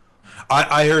movie.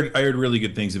 I heard really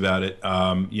good things about it.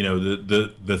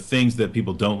 The things that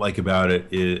people don't like about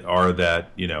it are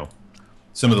that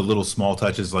some of the little small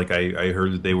touches. Like I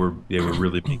heard that they were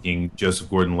really making Joseph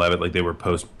Gordon-Levitt, like they were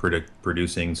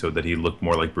producing so that he looked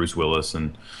more like Bruce Willis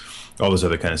and all this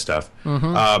other kind of stuff.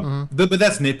 But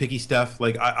that's nitpicky stuff.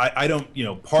 Like I don't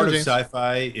part of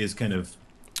sci-fi is kind of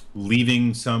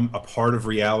leaving a part of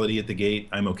reality at the gate.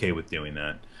 I'm okay with doing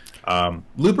that.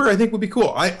 Looper I think would be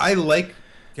cool. I like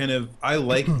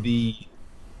the.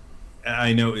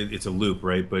 I know it's a loop,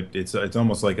 right? But it's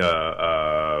almost like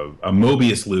a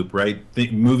Mobius loop, right?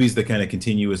 Movies that kind of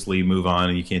continuously move on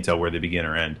and you can't tell where they begin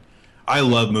or end. I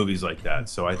love movies like that,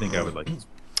 so I think I would like this.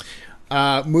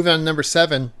 Moving on to number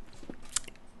 7.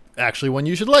 Actually, one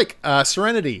you should like,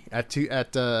 Serenity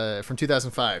from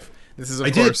 2005. This is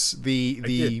of course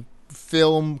the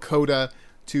film coda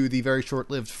to the very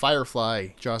short-lived Firefly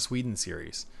Joss Whedon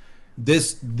series.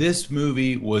 This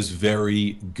movie was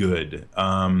very good.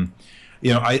 I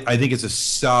think it's a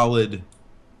solid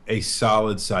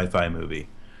sci-fi movie.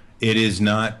 It is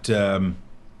not.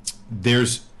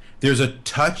 There's a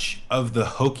touch of the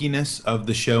hokiness of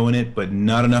the show in it, but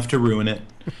not enough to ruin it.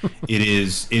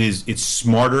 It's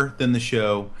smarter than the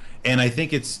show, and I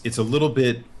think it's a little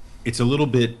bit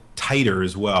tighter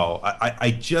as well.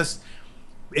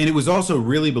 And it was also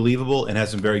really believable and has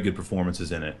some very good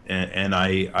performances in it. And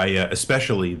I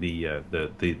especially the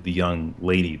young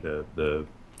lady, the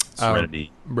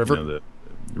Serenity River. The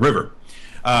River.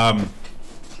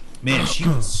 Man, she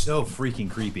was so freaking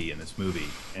creepy in this movie.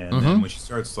 And then when she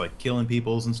starts like killing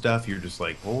peoples and stuff, you're just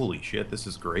like, holy shit, this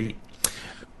is great.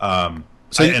 And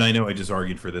I know I just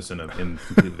argued for this in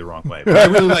completely the wrong way, but I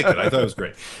really liked it. I thought it was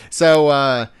great.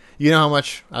 So you know how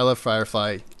much I love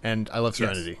Firefly and I love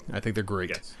Serenity. Yes. I think they're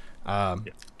great. Yes.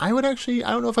 I would actually,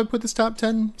 I don't know if I'd put this top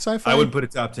 10 sci-fi. I would put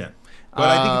it top 10. But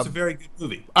I think it's a very good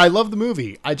movie. I love the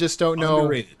movie. I just don't know.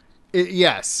 Underrated.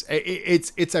 Yes,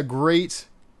 it's a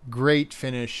great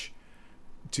finish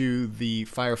to the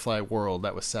Firefly world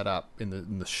that was set up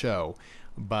in the show,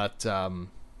 but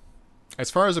as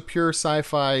far as a pure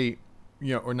sci-fi,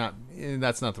 or not,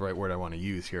 that's not the right word I want to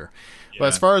use here, but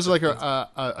as Yeah. far as like a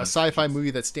sci-fi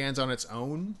movie that stands on its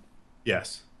own,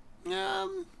 Yes.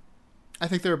 um, I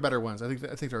think there are better ones. I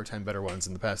think there are 10 better ones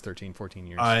in the past 13, 14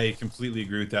 years. I completely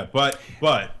agree with that. But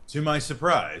to my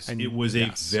surprise, And it was a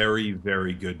yes, very,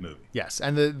 very good movie. yes,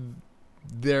 and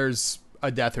there's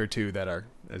a death or two that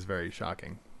is very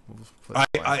shocking. We'll flip I,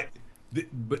 the line. I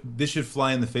but this should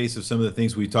fly in the face of some of the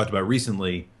things we talked about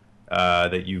recently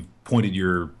that you've pointed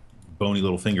your bony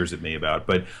little fingers at me about.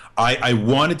 But I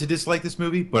wanted to dislike this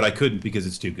movie, but I couldn't because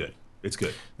it's too good. It's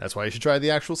good. That's why you should try the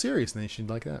actual series, and then you should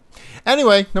like that.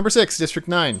 Anyway, number 6, District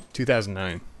 9,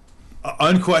 2009.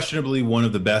 Unquestionably one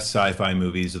of the best sci-fi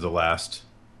movies of the last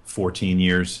 14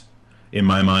 years, in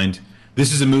my mind.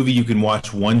 This is a movie you can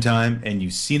watch one time, and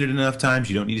you've seen it enough times.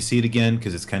 You don't need to see it again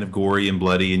because it's kind of gory and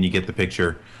bloody, and you get the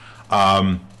picture.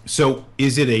 So,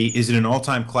 is it an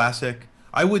all-time classic?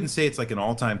 I wouldn't say it's like an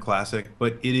all-time classic,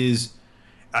 but it is.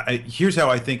 Here's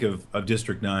how I think of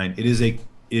District 9.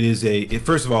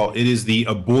 First of all, it is the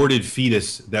aborted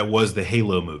fetus that was the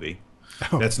Halo movie.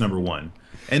 That's number one.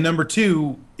 And number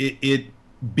two,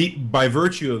 by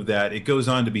virtue of that, it goes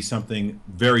on to be something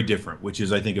very different, which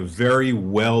is, I think, a very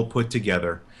well put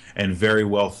together and very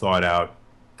well thought out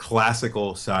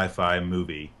classical sci-fi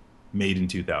movie made in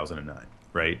 2009,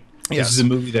 right? Yes. This is a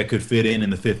movie that could fit in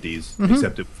the 50s,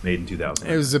 except it was made in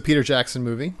 2009. It was a Peter Jackson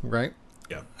movie, right?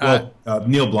 Yeah. Well,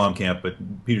 Neil Blomkamp, but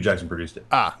Peter Jackson produced it.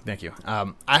 Thank you.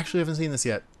 I actually haven't seen this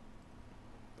yet.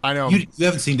 I know. You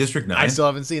haven't seen District 9? I still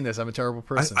haven't seen this. I'm a terrible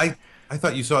person. I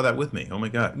thought you saw that with me. Oh my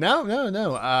god. No. No.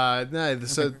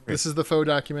 So this is the faux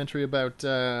documentary about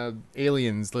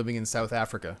aliens living in South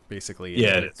Africa, basically.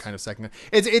 Yeah, it is. Kind of second.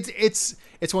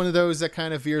 It's one of those that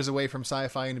kind of veers away from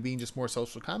sci-fi into being just more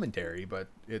social commentary, but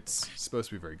it's supposed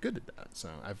to be very good at that. So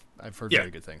I've heard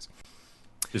very good things.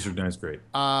 District 9 is great.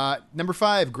 Number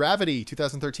 5, Gravity,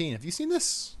 2013. Have you seen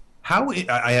this?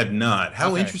 I have not.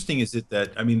 How interesting is it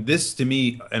that, I mean, this to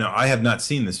me, and I have not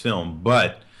seen this film,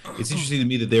 but it's interesting to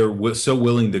me that they were so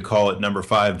willing to call it number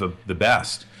 5 of the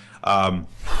best.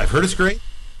 I've heard it's great.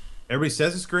 Everybody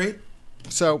says it's great.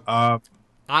 So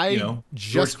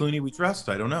George Clooney we trust.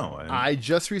 I don't know. I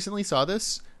just recently saw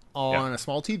this on a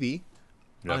small TV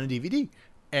on a DVD,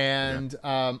 and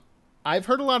I've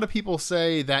heard a lot of people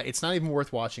say that it's not even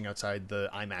worth watching outside the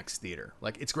IMAX theater.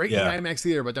 Like, it's great in the IMAX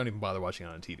theater, but don't even bother watching it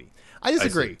on a TV. I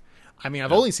disagree. I mean,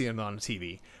 I've only seen it on a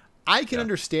TV. I can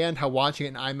understand how watching it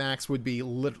in IMAX would be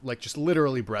just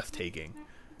literally breathtaking.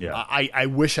 Yeah. I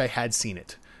wish I had seen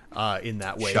it in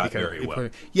that way. Shot very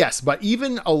well. Yes, but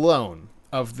even alone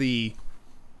of the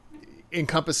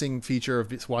encompassing feature of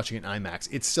just watching it in IMAX,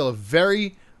 it's still a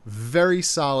very, very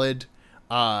solid,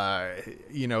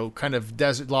 kind of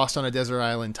lost on a desert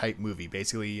island type movie.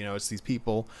 Basically, it's these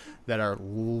people that are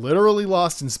literally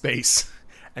lost in space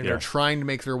and they're trying to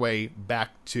make their way back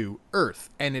to Earth.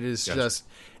 And it is just,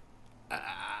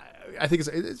 I think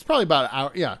it's probably about an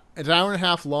hour. Yeah. It's an hour and a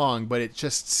half long, but it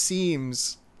just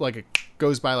seems like it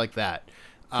goes by like that.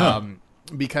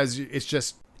 Because it's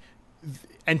just,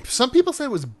 and some people said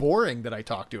it was boring that I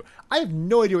talked to. I have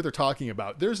no idea what they're talking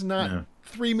about. There's not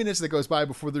 3 minutes that goes by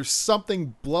before there's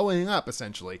something blowing up,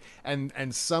 essentially,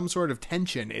 and some sort of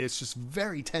tension. It's just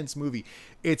very tense movie.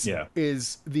 The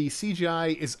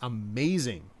CGI is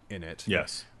amazing in it.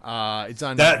 Yes. It's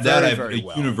done that I've very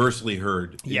well. Universally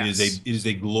heard. Yes. It is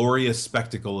a glorious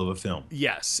spectacle of a film.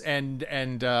 Yes, and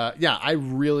I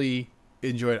really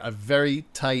enjoyed it. A very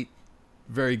tight,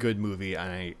 very good movie.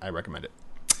 I recommend it.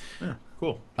 Yeah,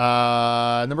 cool.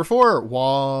 Number 4,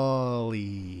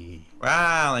 WALL-E.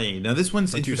 WALL-E. Now this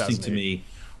one's interesting to me.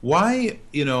 Why,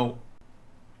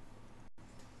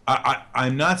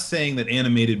 I'm not saying that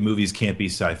animated movies can't be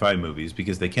sci-fi movies,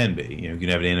 because they can be. You can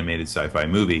have an animated sci-fi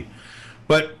movie.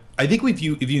 But I think if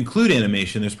you include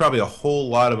animation, there's probably a whole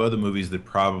lot of other movies that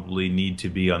probably need to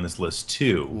be on this list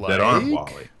too that aren't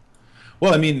WALL-E.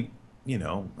 Well, think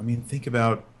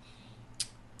about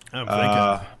I'm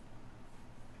thinking.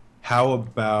 How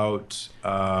about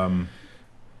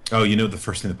the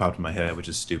first thing that popped in my head, which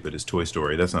is stupid, is Toy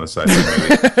Story. That's not a sci-fi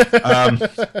movie.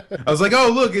 I was like, oh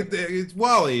look, it's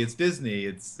WALL-E, it's Disney,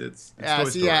 it's Toy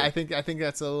Story. I think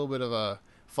that's a little bit of a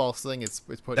false thing. It's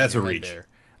put that's in a reach. there.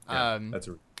 That's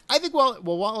a reach. I think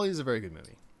WALL-E is a very good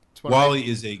movie. WALL-E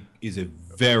is a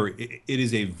very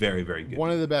very good one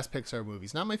of the best Pixar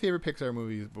movies. Not my favorite Pixar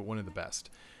movies, but one of the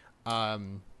best.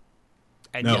 And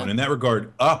in that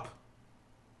regard, Up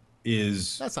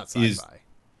is that's not sci-fi.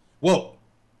 Well,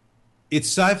 it's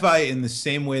sci-fi in the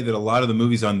same way that a lot of the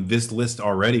movies on this list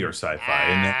already are sci-fi,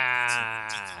 and that it's a Ah.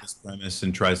 ridiculous premise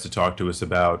and tries to talk to us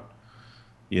about,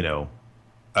 you know,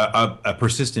 a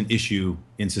persistent issue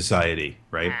in society,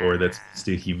 right? Or that's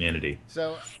to humanity.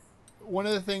 So, one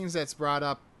of the things that's brought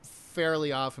up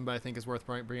fairly often, but I think is worth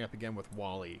bringing up again with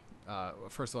Wally.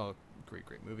 First of all,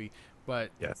 great movie,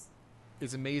 but Yes.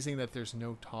 it's amazing that there's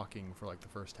no talking for like the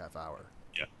first half hour.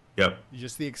 Yeah. Yep.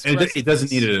 Just the And it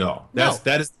doesn't need expressiveness. it at all. No,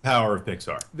 That is the power of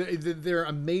Pixar. they're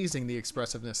amazing. The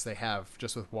expressiveness they have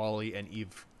just with Wally and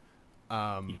Eve.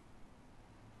 No,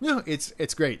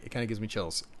 it's great. It kind of gives me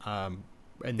chills.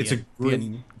 And It's a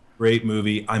great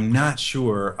movie. I'm not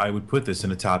sure I would put this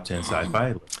in a top 10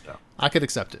 sci-fi list, though. I could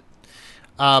accept it.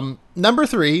 Number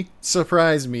 3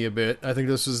 surprised me a bit. I think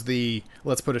this was the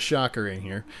let's put a shocker in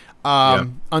here.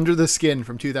 Under the Skin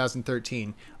from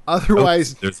 2013.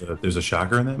 Otherwise, there's a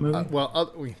shocker in that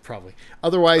movie. probably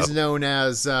otherwise known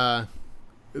as the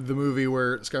movie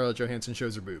where Scarlett Johansson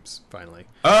shows her boobs. Finally,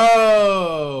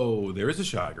 Oh, there is a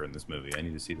shocker in this movie. I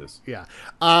need to see this. yeah.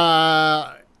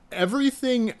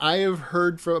 Everything I have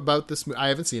heard about this movie, I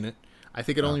haven't seen it. I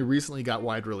think it only recently got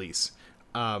wide release.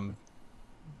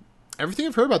 Everything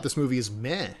I've heard about this movie is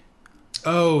meh.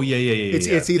 Oh, yeah.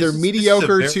 It's either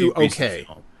mediocre to okay.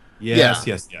 Yes.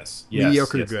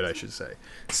 Mediocre yes. good, I should say.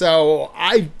 So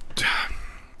I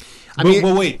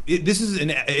Well, wait. This is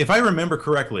if I remember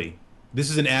correctly, this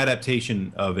is an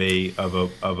adaptation of a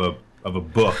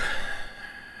book,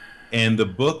 and the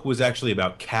book was actually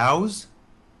about cows.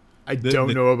 I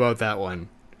don't know about that one.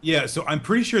 Yeah, so I'm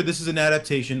pretty sure this is an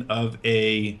adaptation of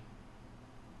an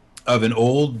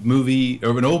old movie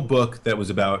or an old book that was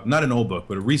about, not an old book,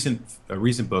 but a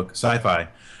recent book, sci-fi,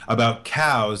 about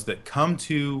cows that come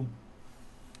to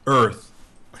Earth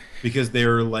because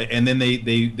they're like, and then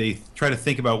they try to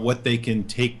think about what they can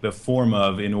take the form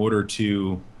of in order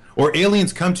to, or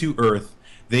aliens come to Earth.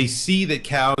 They see that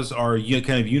cows are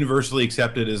kind of universally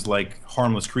accepted as like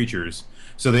harmless creatures.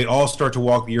 So they all start to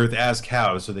walk the earth as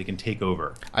cows so they can take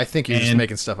over. I think you're just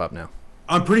making stuff up now.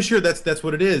 I'm pretty sure that's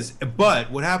what it is. But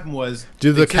what happened was...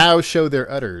 Do the cows show their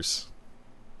udders?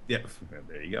 Yeah,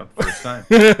 there you go. First time.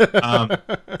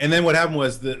 And then what happened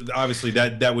was, obviously,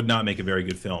 that would not make a very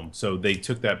good film. So they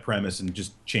took that premise and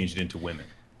just changed it into women.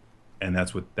 And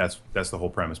that's the whole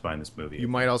premise behind this movie. You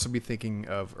might also be thinking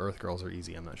of Earth Girls Are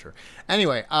Easy. I'm not sure.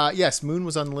 Anyway, yes, Moon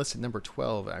was on the list at number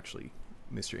 12, actually.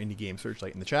 Mr. Indie Game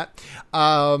Searchlight in the chat.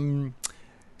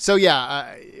 So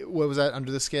yeah, what was that? Under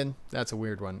the Skin? That's a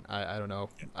weird one. I don't know.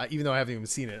 Even though I haven't even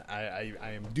seen it, I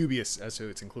am dubious as to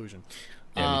its inclusion.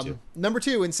 Yeah, me too. Number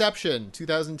 2, Inception,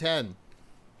 2010.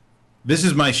 This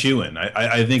is my shoe-in.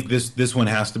 I think this one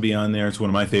has to be on there. It's one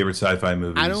of my favorite sci-fi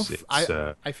movies. I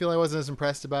feel I wasn't as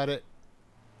impressed about it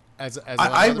as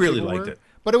I really liked it.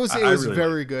 But it was really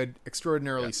very good,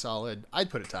 extraordinarily solid. I'd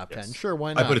put it top 10. Sure,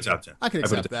 why not? I put it top 10. I can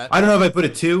accept that. I don't know if I put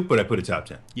it 2, but I put it top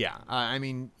 10. Yeah, I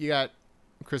mean, you got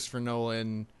Christopher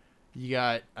Nolan, you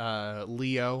got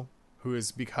Leo, who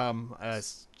has become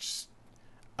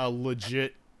a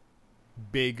legit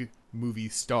big movie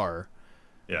star.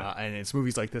 Yeah, and it's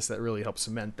movies like this that really help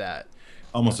cement that.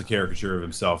 Almost a caricature of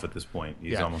himself at this point.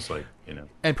 He's almost like,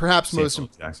 And perhaps most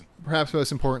Jackson.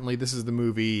 importantly, this is the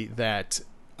movie that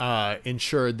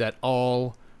ensured that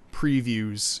all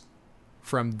previews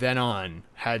from then on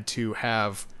had to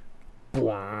have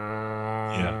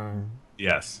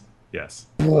Yes.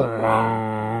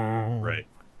 Right.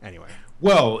 Anyway.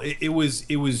 Well, it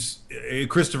was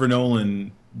Christopher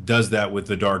Nolan does that with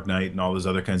The Dark Knight and all those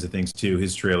other kinds of things too.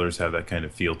 His trailers have that kind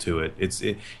of feel to it.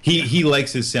 He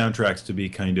likes his soundtracks to be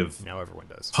kind of now everyone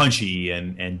does punchy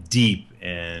and deep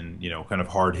and kind of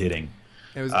hard hitting.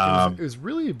 It was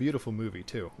really a beautiful movie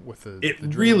too, with the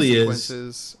really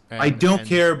sequences. I don't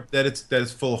care that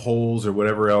it's full of holes or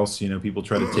whatever else. People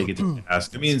try to take it to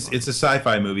task. I mean, it's a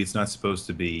sci-fi movie. It's not supposed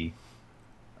to be,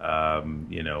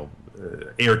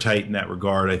 airtight in that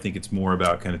regard. I think it's more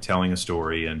about kind of telling a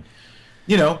story, and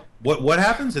what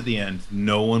happens at the end.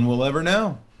 No one will ever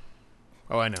know.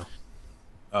 Oh, I know.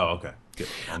 Oh, okay, good.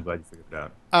 I'm glad you figured it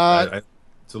out.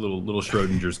 It's a little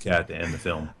Schrodinger's cat to end the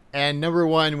film. And number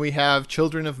 1, we have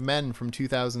Children of Men from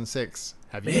 2006.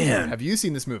 Have you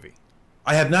seen this movie?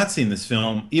 I have not seen this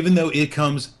film, even though it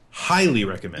comes highly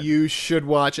recommended. You should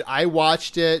watch it. I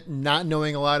watched it not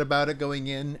knowing a lot about it going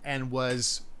in and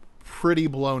was pretty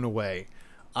blown away.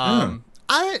 I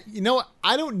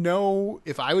don't know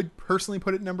if I would personally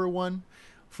put it number 1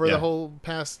 for the whole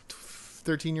past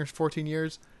 13 years, 14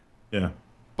 years. Yeah.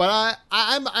 But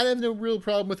I have no real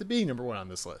problem with it being number 1 on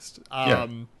this list.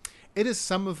 It is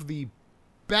some of the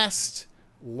best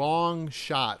long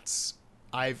shots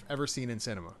I've ever seen in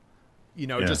cinema.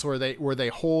 Yeah. Just where they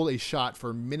hold a shot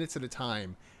for minutes at a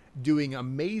time, doing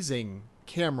amazing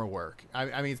camera work.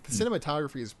 I mean, the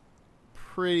cinematography is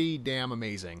pretty damn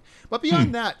amazing. But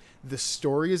beyond that, the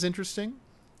story is interesting.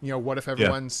 What if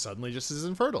everyone suddenly just is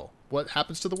infertile? What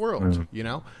happens to the world?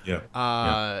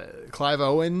 Clive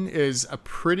Owen is a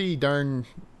pretty darn,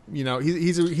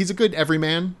 he's a good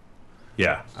everyman.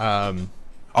 Yeah.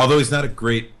 Although he's not a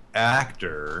great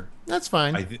actor. That's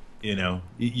fine. You don't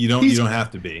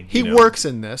have to be. He works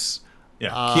in this. Yeah.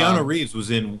 Keanu Reeves was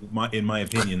in my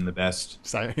opinion the best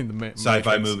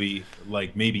sci-fi movie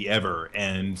like maybe ever.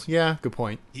 And yeah, good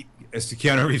point.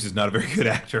 Keanu Reeves is not a very good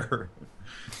actor.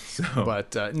 So.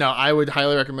 But no, I would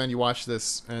highly recommend you watch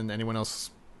this, and anyone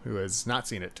else who has not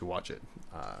seen it to watch it.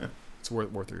 It's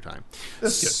worth your time.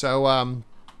 That's good. So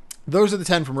those are the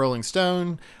 10 from Rolling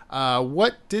Stone.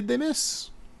 What did they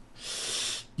miss?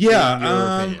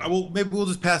 Yeah, well, maybe we'll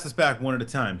just pass this back one at a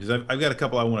time because I've got a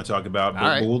couple I want to talk about,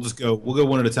 but we'll go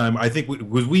one at a time. I think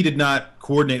we did not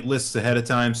coordinate lists ahead of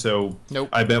time, so nope.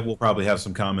 I bet we'll probably have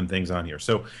some common things on here.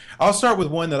 So I'll start with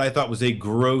one that I thought was a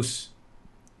gross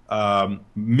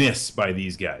miss by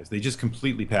these guys. They just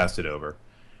completely passed it over,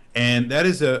 and that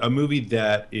is a movie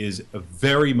that is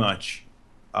very much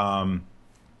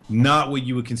not what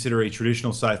you would consider a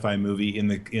traditional sci-fi movie in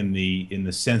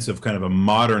the sense of kind of a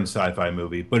modern sci-fi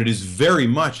movie, but it is very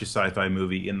much a sci-fi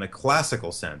movie in the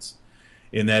classical sense,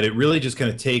 in that it really just kind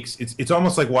of takes it's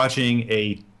almost like watching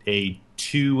a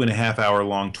 2.5 hour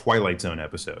long Twilight Zone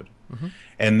episode,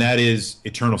 and that is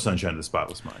Eternal Sunshine of the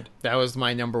Spotless Mind. That was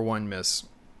my number one miss.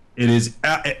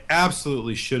 It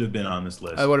absolutely should have been on this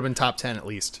list. It would have been top 10 at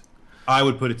least. I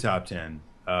would put it top 10.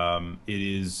 It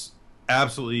is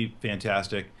absolutely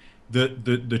fantastic.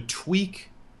 The tweak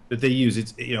that they use,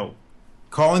 it's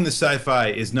calling the sci-fi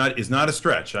is not a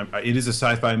stretch. It is a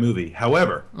sci-fi movie.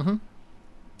 However,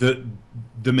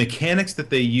 the mechanics that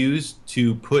they use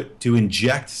to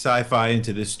inject sci-fi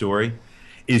into this story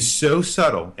is so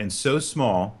subtle and so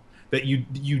small that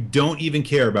you don't even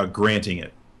care about granting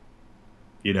it.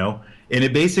 And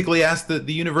it basically asks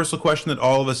the universal question that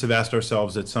all of us have asked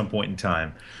ourselves at some point in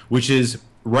time, which is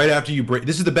right after you break.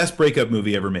 This is the best breakup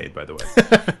movie ever made, by the way.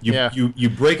 You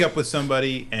break up with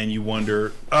somebody and you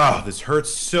wonder, oh, this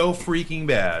hurts so freaking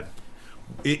bad.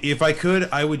 If I could,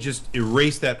 I would just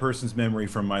erase that person's memory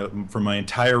from my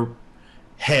entire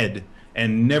head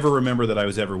and never remember that I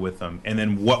was ever with them. And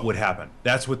then what would happen?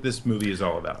 That's what this movie is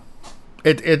all about.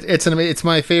 It's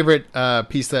my favorite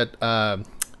piece that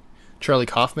Charlie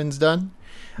Kaufman's done.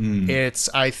 It's,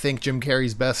 I think, Jim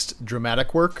Carrey's best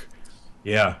dramatic work.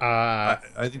 Yeah,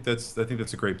 I think that's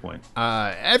a great point.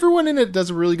 Everyone in it does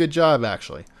a really good job,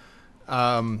 actually.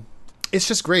 It's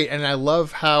just great, and I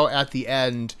love how at the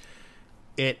end,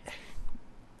 it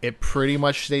pretty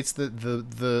much states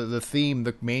the theme.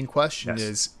 The main question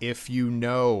is if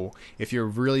you're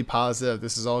really positive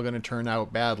this is all going to turn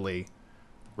out badly,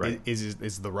 right?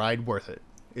 Is the ride worth it?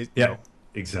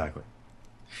 Exactly.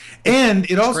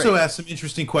 And it also asks some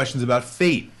interesting questions about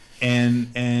fate. And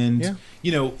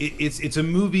it's a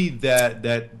movie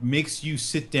that makes you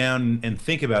sit down and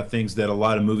think about things that a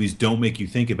lot of movies don't make you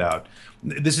think about.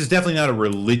 This is definitely not a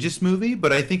religious movie,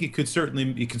 but I think it can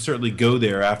certainly go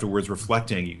there afterwards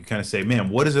reflecting. You can kind of say, man,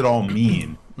 what does it all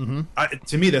mean?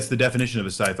 To me, that's the definition of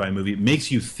a sci-fi movie. It makes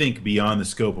you think beyond the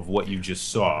scope of what you just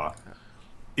saw.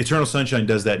 Eternal Sunshine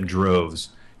does that in droves.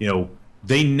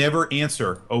 They never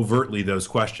answer overtly those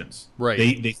questions. Right.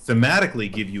 They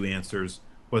thematically give you answers,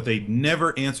 but they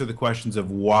never answer the questions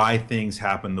of why things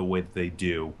happen the way that they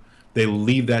do. They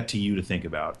leave that to you to think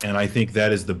about, and I think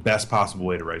that is the best possible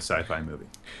way to write a sci-fi movie.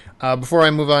 Before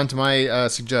I move on to my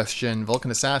suggestion,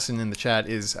 Vulcan Assassin in the chat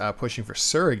is pushing for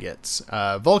Surrogates.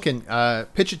 Vulcan,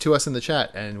 pitch it to us in the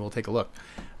chat, and we'll take a look.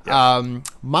 Yeah.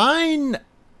 Mine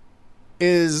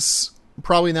is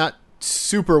probably not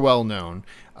super well known,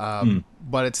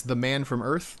 but it's The Man from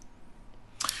Earth.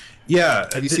 Yeah.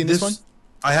 Have you seen this one?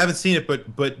 I haven't seen it,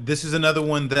 but this is another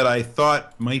one that I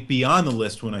thought might be on the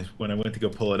list when I went to go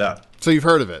pull it up. So you've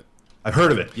heard of it? I've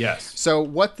heard of it, yes. So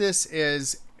what this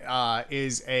is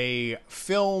a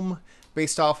film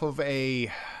based off of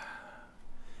I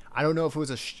don't know if it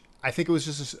was I think it was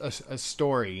just a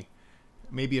story,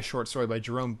 maybe a short story by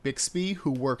Jerome Bixby,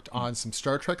 who worked on some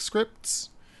Star Trek scripts,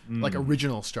 like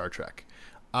original Star Trek.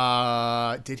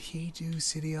 Did he do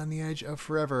City on the Edge of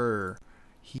Forever?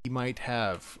 He might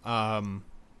have.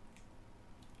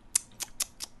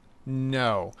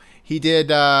 No, he did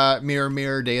Mirror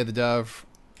Mirror, Day of the Dove.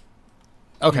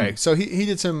 Okay, so he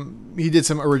did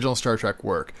some original Star Trek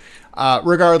work.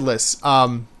 Regardless,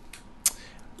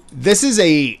 this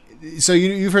is so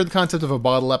you've heard the concept of a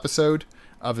bottle episode.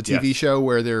 of a TV Yes. show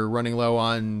where they're running low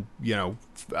on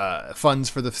funds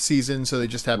for the season, so they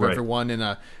just have Right.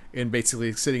 everyone in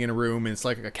basically sitting in a room, and it's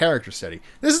like a character study.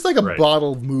 This is like a Right.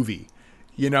 bottled movie.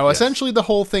 Yes. Essentially the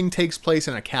whole thing takes place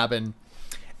in a cabin,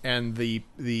 and the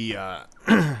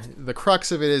the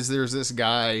crux of it is there's this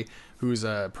guy who's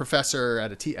a professor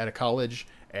at a college,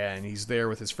 and he's there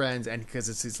with his friends, and because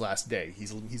it's his last day,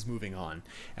 he's moving on,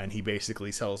 and he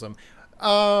basically tells them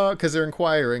because they're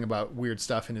inquiring about weird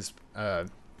stuff in his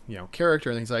character,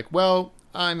 and he's like, well,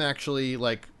 I'm actually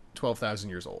like 12,000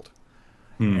 years old.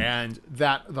 And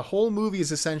that the whole movie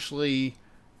is essentially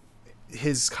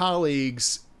his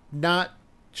colleagues not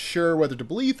sure whether to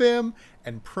believe him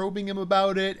and probing him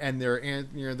about it, and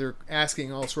they're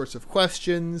asking all sorts of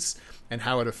questions and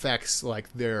how it affects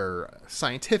like their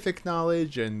scientific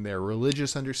knowledge and their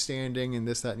religious understanding and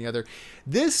this, that, and the other.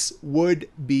 This would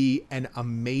be an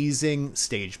amazing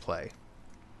stage play.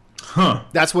 Huh.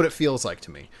 That's what it feels like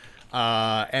to me.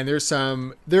 And there's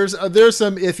some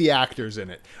iffy actors in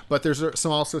it, but there's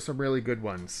also some really good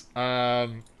ones.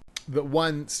 The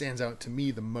one stands out to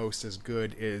me the most as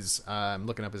good is I'm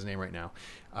looking up his name right now.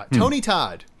 Tony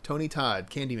Todd,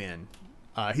 Candyman.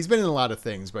 He's been in a lot of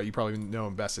things, but you probably know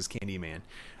him best as Candyman.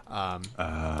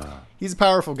 He's a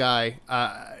powerful guy,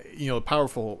 a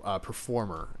powerful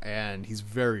performer, and he's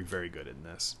very, very good in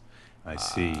this. I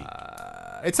see.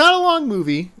 It's not a long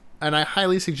movie, and I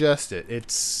highly suggest it.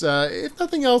 It's if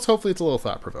nothing else, hopefully it's a little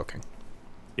thought-provoking.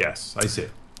 Yes, I see.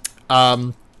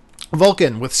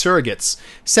 Vulcan with surrogates.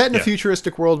 Set in a Yeah.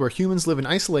 futuristic world where humans live in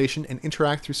isolation and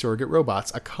interact through surrogate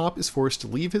robots, a cop is forced to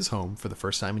leave his home for the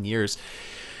first time in years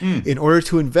in order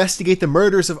to investigate the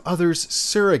murders of others'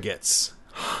 surrogates.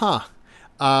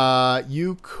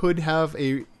 You could have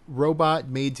a robot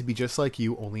made to be just like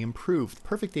you, only improved.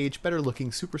 Perfect age, better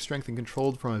looking, super strength, and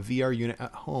controlled from a VR unit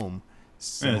at home.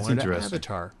 Similar to interesting.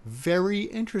 Avatar. Very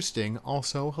interesting.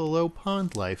 Also, hello,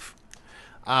 Pond Life.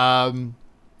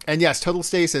 And yes, Total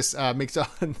Stasis makes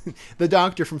the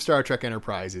Doctor from Star Trek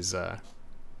Enterprise is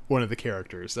one of the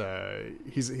characters.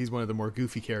 He's one of the more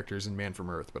goofy characters in Man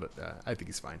from Earth, but I think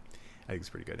he's fine. I think he's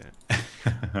pretty good in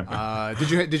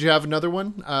it. Did you have another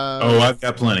one? I've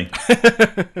got plenty.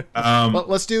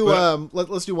 Let's do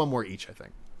let's do one more each. I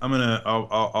think.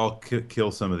 I'll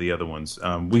kill some of the other ones.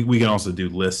 We can also do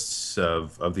lists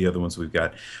of the other ones we've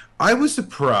got. I was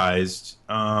surprised.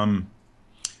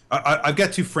 I've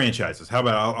got two franchises. How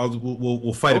about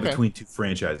we'll fight it between two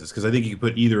franchises, because I think you can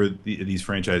put either of these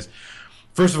franchises.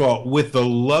 First of all, with the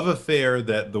love affair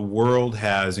that the world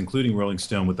has, including Rolling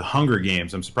Stone, with the Hunger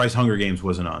Games, I'm surprised Hunger Games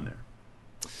wasn't on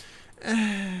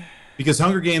there. Because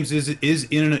Hunger Games is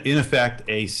in effect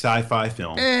a sci-fi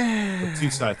film, or two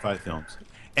sci-fi films,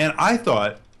 and I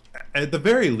thought, at the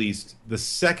very least, the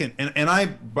second, and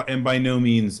I am by no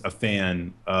means a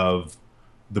fan of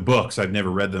the books. I've never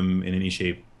read them in any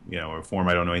shape, or form.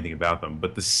 I don't know anything about them.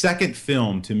 But the second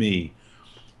film, to me,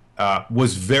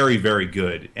 was very, very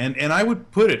good, and I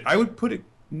would put it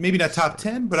maybe not top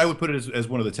 10, but I would put it as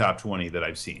one of the top 20 that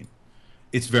I've seen.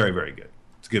 It's very, very good.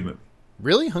 It's a good movie.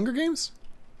 Really, Hunger Games?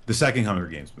 The second Hunger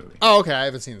Games movie. Oh, okay. I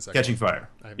haven't seen the second. Catching Fire.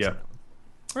 Yeah.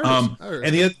 All right.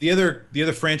 And the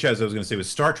other franchise I was going to say was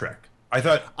Star Trek. I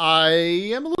thought I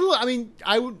am a little. I mean,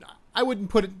 I wouldn't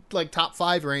put it like top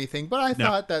 5 or anything, but I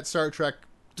thought that Star Trek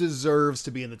deserves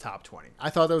to be in the top 20. I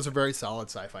thought that was a very solid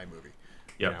sci-fi movie.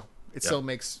 Yep. It still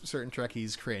makes certain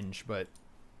Trekkies cringe, but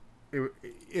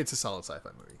it's a solid sci-fi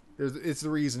movie. It's the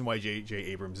reason why J.J.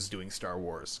 Abrams is doing Star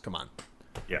Wars. Come on.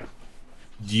 Yeah.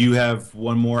 Do you have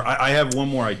one more? I have one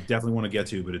more I definitely want to get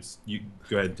to, but you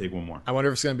go ahead and take one more. I wonder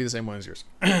if it's going to be the same one as yours.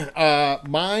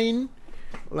 Mine,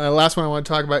 the last one I want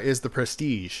to talk about is The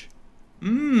Prestige.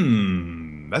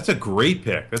 That's a great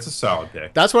pick. That's a solid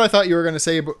pick. That's what I thought you were going to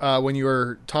say when you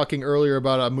were talking earlier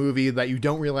about a movie that you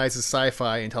don't realize is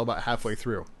sci-fi until about halfway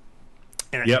through.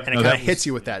 And it kind of hits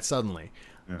you with that suddenly.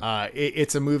 Yeah.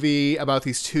 It's a movie about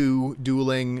these two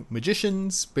dueling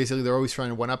magicians. Basically, they're always trying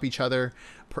to one-up each other.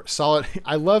 Solid.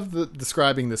 I love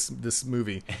describing this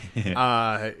movie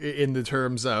in the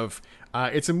terms of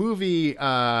it's a movie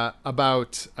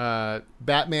about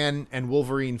Batman and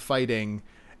Wolverine fighting,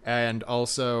 and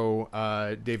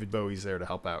also David Bowie's there to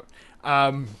help out.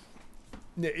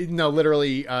 No,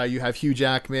 literally, you have Hugh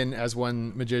Jackman as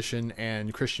one magician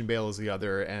and Christian Bale as the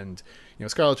other, and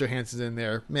Scarlett Johansson's in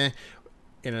there,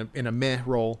 in a meh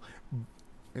role.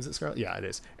 Is it Scarlett? Yeah, it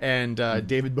is. And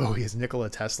David Bowie is Nikola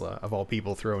Tesla, of all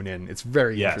people, thrown in. It's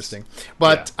very interesting.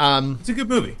 But it's a good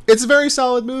movie. It's a very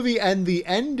solid movie, and the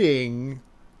ending,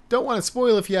 don't want to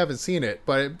spoil if you haven't seen it,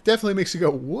 but it definitely makes you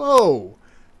go, whoa,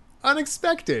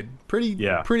 unexpected.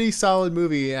 Pretty solid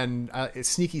movie, and it's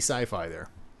sneaky sci-fi there.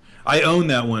 I own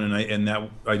that one, and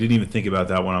I didn't even think about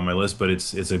that one on my list, but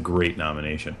it's a great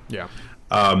nomination. Yeah.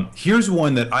 Here's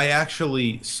one that I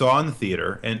actually saw in the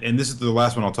theater, and this is the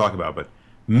last one I'll talk about. But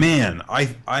man,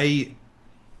 I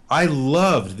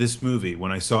loved this movie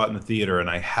when I saw it in the theater, and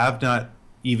I have not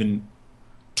even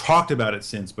talked about it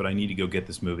since. But I need to go get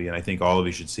this movie, and I think all of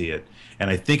you should see it. And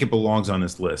I think it belongs on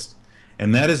this list.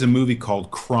 And that is a movie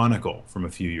called Chronicle from a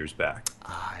few years back.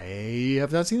 I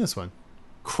have not seen this one.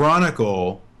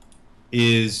 Chronicle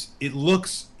it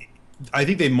looks, I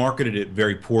think they marketed it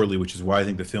very poorly, which is why I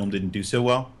think the film didn't do so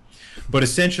well. But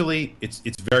essentially, it's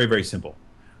very, very simple.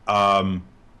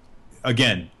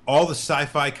 Again, all the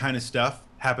sci-fi kind of stuff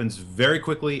happens very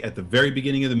quickly at the very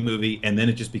beginning of the movie, and then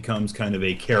it just becomes kind of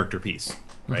a character piece,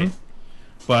 right?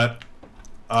 Mm-hmm. But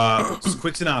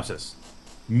quick synopsis: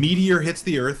 meteor hits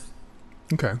the Earth,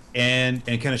 okay, and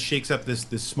kind of shakes up this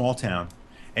small town,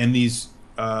 and these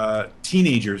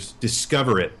teenagers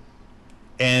discover it,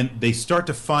 and they start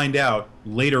to find out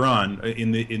later on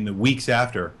in the weeks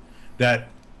after that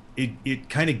it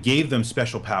kind of gave them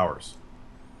special powers.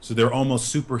 So they're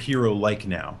almost superhero-like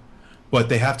now. But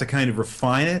they have to kind of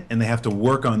refine it, and they have to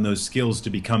work on those skills to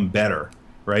become better,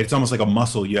 right? It's almost like a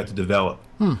muscle you have to develop.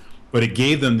 But it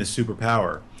gave them this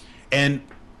superpower. And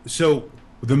so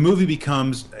the movie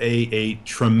becomes a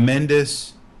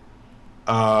tremendous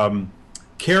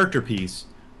character piece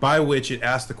by which it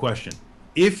asks the question,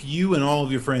 if you and all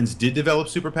of your friends did develop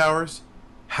superpowers,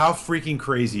 how freaking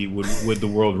crazy would the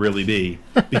world really be?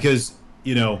 Because,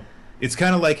 you know, it's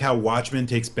kind of like how Watchmen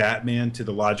takes Batman to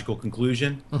the logical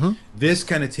conclusion. Mm-hmm. This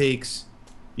kind of takes,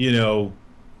 you know,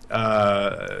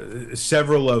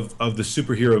 several of the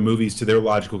superhero movies to their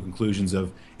logical conclusions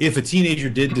of, if a teenager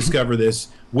did discover this,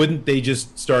 wouldn't they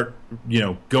just start, you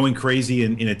know, going crazy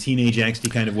in a teenage angsty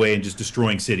kind of way and just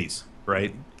destroying cities,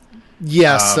 right?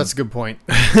 Yes, that's a good point.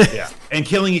 Yeah, and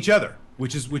killing each other,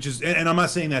 which is, and I'm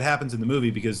not saying that happens in the movie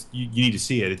because you need to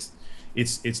see it.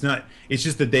 It's not. It's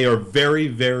just that they are very,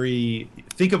 very.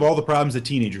 Think of all the problems that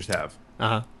teenagers have,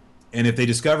 and if they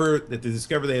discover they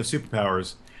have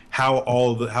superpowers, how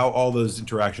all those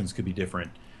interactions could be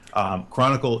different.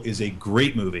 Chronicle is a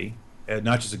great movie,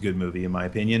 not just a good movie in my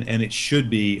opinion, and it should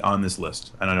be on this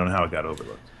list. And I don't know how it got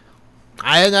overlooked.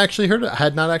 I had not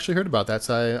actually heard about that,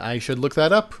 so I should look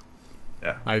that up.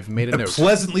 Yeah, I've made a note.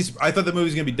 I thought the movie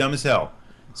was going to be dumb as hell.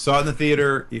 Saw it in the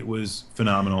theater. It was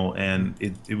phenomenal, and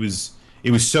it was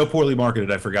so poorly marketed.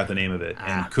 I forgot the name of it,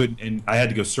 and I had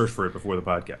to go search for it before the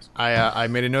podcast. I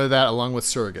made a note of that along with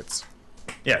Surrogates.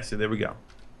 Yeah, so there we go.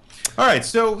 All right,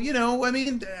 so you know, I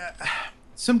mean,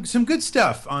 some good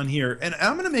stuff on here, and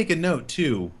I'm going to make a note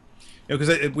too, because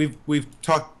we've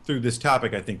talked through this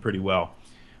topic I think pretty well,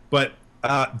 but.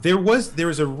 There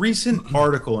was a recent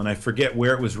article, and I forget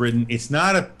where it was written. It's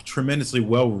not a tremendously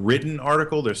well-written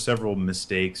article. There's several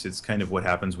mistakes. It's kind of what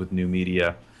happens with new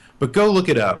media. But go look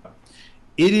it up.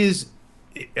 It is,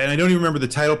 and I don't even remember the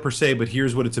title per se, but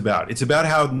here's what it's about. It's about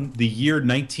how the year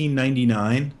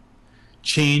 1999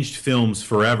 changed films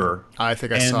forever. I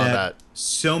think I saw that.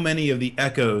 So many of the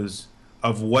echoes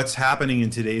of what's happening in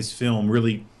today's film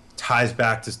really ties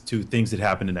back to things that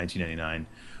happened in 1999.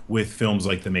 With films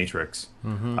like The Matrix,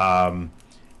 and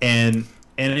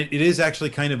it is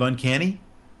actually kind of uncanny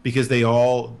because it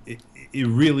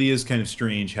really is kind of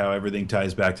strange how everything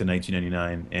ties back to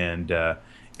 1999 and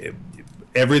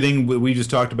everything we just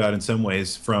talked about in some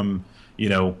ways, from you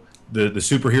know the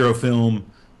superhero film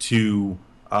to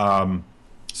some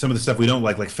of the stuff we don't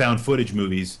like found footage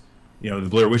movies. You know, the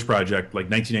Blair Witch Project, like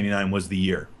 1999 was the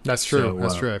year. That's true. So,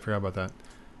 that's true. I forgot about that.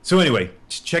 So anyway,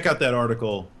 check out that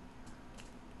article.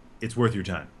 It's worth your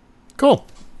time. Cool.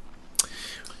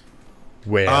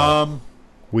 Well,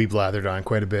 we blathered on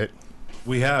quite a bit.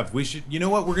 We have. We should. You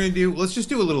know what we're going to do? Let's just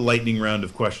do a little lightning round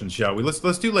of questions, shall we? Let's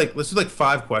do like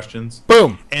 5 questions.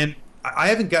 Boom. And I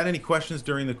haven't gotten any questions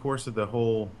during the course of the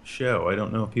whole show. I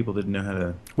don't know if people didn't know how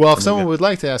to. Well, if someone would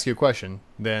like to ask you a question,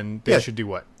 then they should do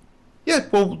what? Yeah.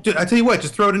 Well, I tell you what.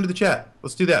 Just throw it into the chat.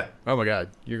 Let's do that. Oh my God,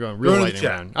 you're going real lightning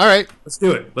round. All right. Let's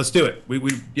do it. We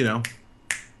you know.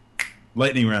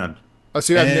 Lightning round. Oh,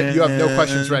 so you have no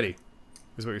questions ready,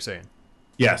 is what you're saying?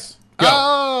 Yes. Go.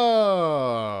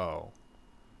 Oh,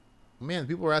 man!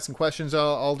 People were asking questions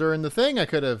all during the thing. I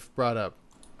could have brought up.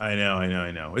 I know.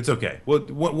 It's okay. Well,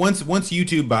 once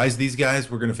YouTube buys these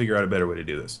guys, we're going to figure out a better way to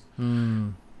do this.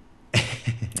 All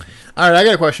right, I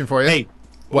got a question for you. Hey,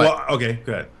 what? Well, okay,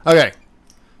 go ahead.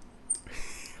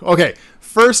 Okay.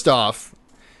 First off.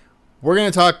 We're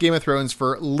going to talk Game of Thrones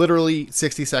for literally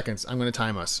 60 seconds. I'm going to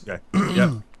time us. Okay.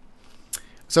 Yep.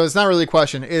 So it's not really a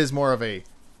question. It is more of a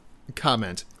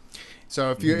comment.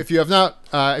 So if you have not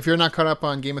if you're not caught up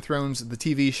on Game of Thrones, the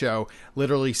TV show,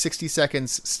 literally 60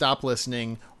 seconds. Stop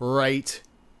listening right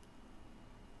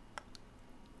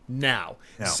now.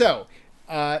 Now. So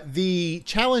the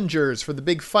challengers for the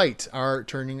big fight have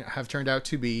turned out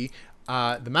to be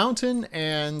the Mountain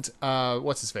and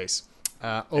what's his face,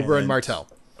 Oberyn Martell.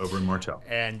 Oberyn Martell.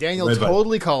 And Daniel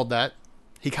totally called that.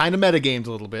 He kind of metagamed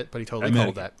a little bit, but he totally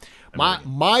called that.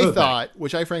 My thought,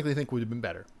 which I frankly think would have been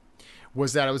better,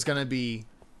 was that it was going to be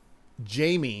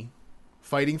Jaime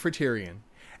fighting for Tyrion,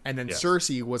 and then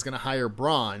Cersei was going to hire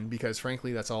Bronn because,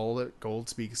 frankly, that's all that gold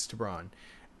speaks to Bronn.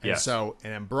 And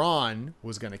then Bronn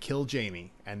was going to kill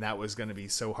Jaime, and that was going to be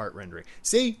so heart-rending.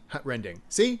 See, that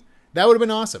would have been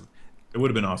awesome. It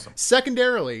would have been awesome.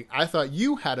 Secondarily, I thought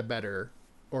you had a better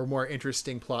or more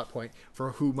interesting plot point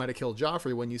for who might have killed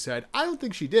Joffrey when you said, I don't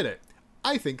think she did it.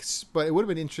 But it would have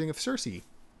been interesting if Cersei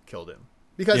killed him.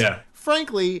 Because,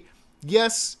 frankly,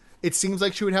 yes, it seems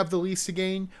like she would have the least to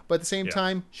gain, but at the same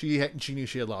time, she knew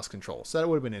she had lost control. So that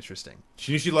would have been interesting.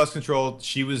 She knew she lost control.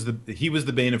 He was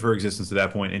the bane of her existence at that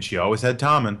point, and she always had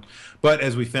Tommen. But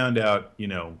as we found out,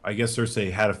 I guess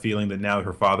Cersei had a feeling that now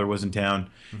her father was in town.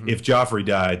 Mm-hmm. If Joffrey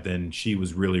died, then she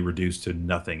was really reduced to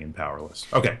nothing and powerless.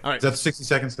 Okay, all right. That's 60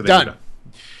 seconds. Done.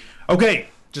 Okay.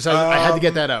 I had to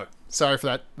get that out. Sorry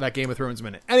for that Game of Thrones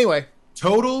minute. Anyway.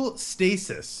 Total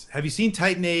Stasis. Have you seen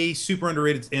Titan A? Super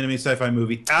underrated animated sci-fi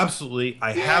movie. Absolutely.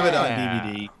 I have it on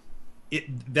DVD.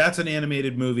 That's an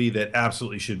animated movie that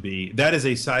absolutely should be. That is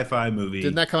a sci-fi movie.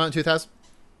 Didn't that come out in 2000?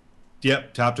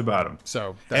 Yep, top to bottom.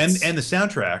 So and the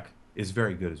soundtrack is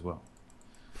very good as well.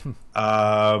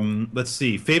 Let's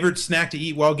see. Favorite snack to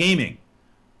eat while gaming?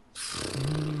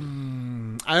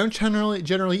 I don't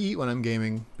generally eat when I'm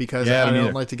gaming because I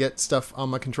don't like to get stuff on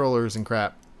my controllers and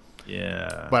crap.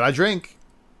 Yeah. But I drink.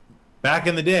 Back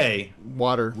in the day,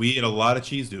 water. We ate a lot of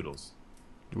cheese doodles.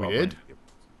 We did?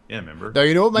 Yeah, remember? Now,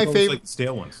 you know what my favorite... like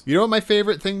stale ones. You know what my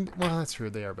favorite thing... Well, that's true.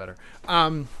 They are better.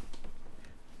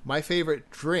 My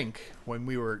favorite drink when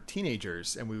we were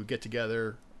teenagers and we would get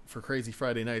together for crazy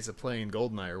Friday nights of playing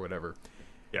GoldenEye or whatever.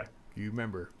 Yeah. You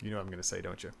remember. You know what I'm going to say,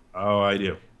 don't you? Oh, I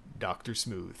do. Dr.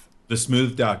 Smooth. The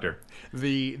Smooth Doctor.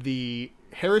 The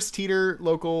Harris Teeter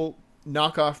local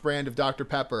knockoff brand of Dr.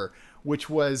 Pepper, which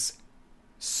was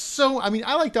so... I mean,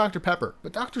 I like Dr. Pepper,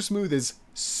 but Dr. Smooth is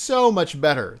so much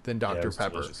better than Dr.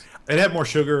 Pepper. Delicious. It had more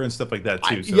sugar and stuff like that,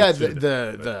 too.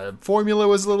 The formula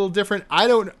was a little different.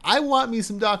 I want me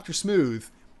some Dr. Smooth.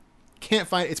 Can't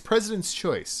find... It's President's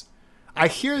Choice. I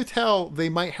hear tell they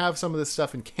might have some of this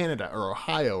stuff in Canada or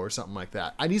Ohio or something like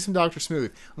that. I need some Dr.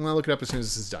 Smooth. I'm going to look it up as soon as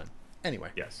this is done. Anyway.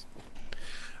 Yes.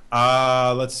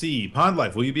 Let's see. Pond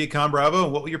Life. Will you be at Con Bravo?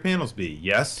 What will your panels be?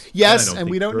 Yes. Yes, and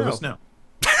we don't know.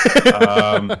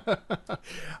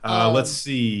 Let's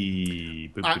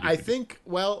see. I think,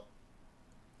 well,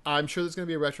 I'm sure there's going to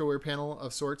be a retroware panel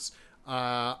of sorts.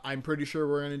 I'm pretty sure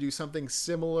we're going to do something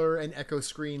similar, an Echo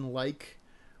Screen-like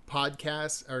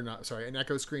podcast, or not, sorry, an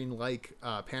Echo Screen-like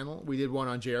panel. We did one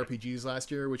on JRPGs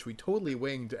last year, which we totally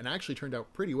winged and actually turned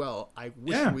out pretty well. I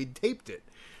wish we'd taped it.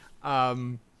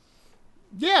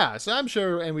 Yeah, so I'm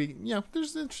sure, and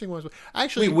there's interesting ones.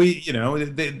 Actually, we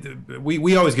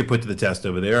always get put to the test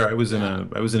over there. I was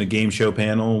in a game show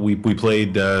panel. We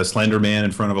played Slender Man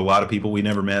in front of a lot of people we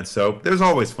never met. So there's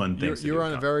always fun things. You were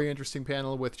on a very interesting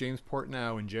panel with James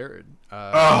Portnow and Jared.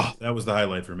 That was the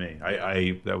highlight for me.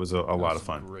 That was a lot of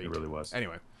fun. Great. It really was.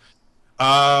 Anyway,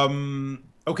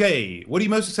 okay, what are you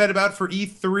most excited about for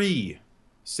E3?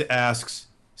 Asks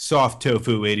Soft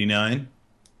Tofu 89.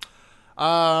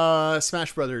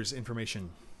 Smash Brothers information.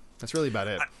 That's really about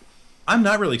it. I'm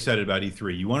not really excited about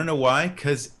E3. You want to know why?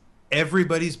 Because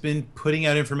everybody's been putting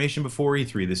out information before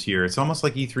E3 this year. It's almost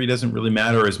like E3 doesn't really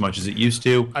matter as much as it used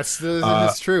to.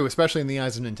 That's true, especially in the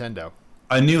eyes of Nintendo.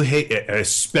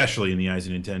 Especially in the eyes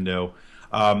of Nintendo.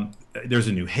 There's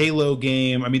a new Halo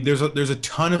game. I mean, there's a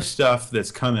ton of stuff that's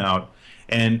come out.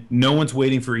 And no one's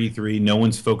waiting for E3. No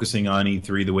one's focusing on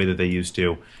E3 the way that they used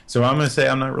to. So I'm going to say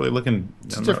I'm not really looking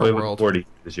forward to E3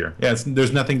 this year. Yeah,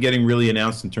 there's nothing getting really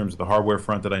announced in terms of the hardware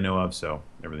front that I know of, so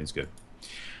everything's good.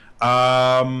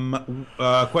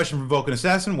 Question from Vulcan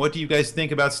Assassin. What do you guys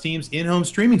think about Steam's in-home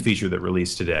streaming feature that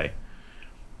released today?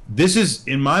 This is,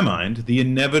 in my mind, the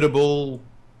inevitable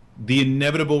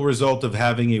result of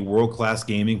having a world-class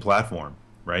gaming platform,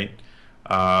 right?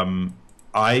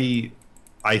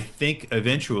 I think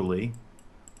eventually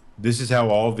this is how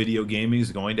all video gaming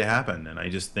is going to happen. And I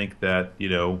just think that,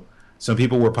 some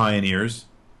people were pioneers.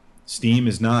 Steam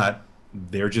is not.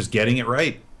 They're just getting it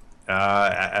right,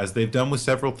 as they've done with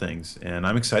several things. And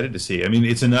I'm excited to see. I mean,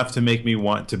 it's enough to make me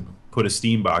want to put a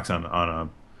Steam box on a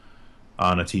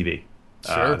TV.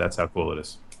 Sure. That's how cool it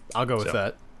is. I'll go with So,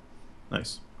 that.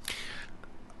 nice.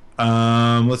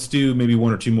 Let's do maybe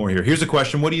one or two more here. Here's a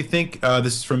question. What do you think?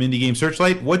 This is from Indie Game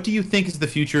Searchlight. What do you think is the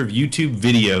future of YouTube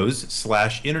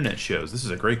videos / internet shows? This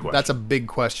is a great question. That's a big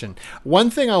question. One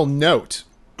thing I'll note,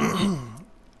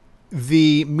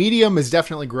 the medium is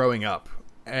definitely growing up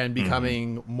and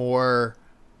becoming more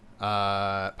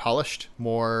polished,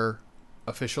 more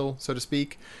official, so to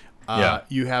speak.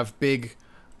 You have big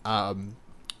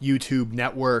YouTube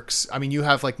networks. I mean, you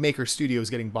have like Maker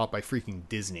Studios getting bought by freaking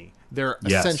Disney. They're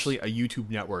essentially a YouTube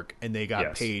network, and they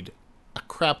got paid a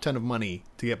crap ton of money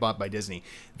to get bought by Disney.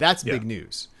 That's big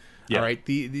news. All right.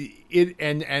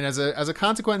 And as a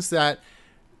consequence, that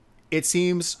it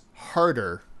seems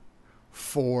harder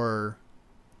for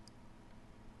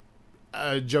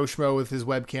Joe Schmo with his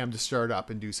webcam to start up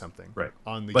and do something. Right.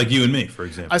 On the like you and me, for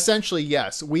example. Essentially,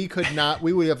 yes. We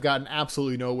would have gotten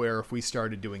absolutely nowhere if we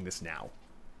started doing this now.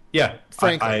 Yeah.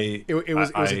 Frankly, it was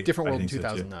a different world in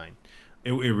 2009.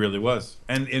 It really was,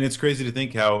 and it's crazy to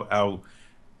think how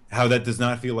that does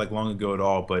not feel like long ago at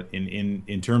all. But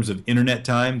in terms of internet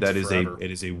time,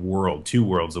 it is a world, 2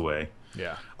 worlds away.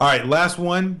 Yeah. All right, last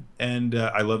one, and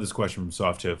I love this question from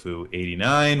Soft Tofu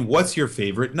 89. What's your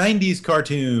favorite '90s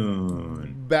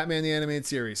cartoon? Batman the Animated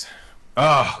Series.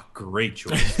 Oh, great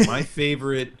choice. My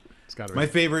favorite. My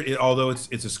favorite, although it's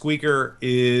a squeaker,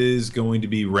 is going to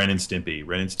be Ren and Stimpy.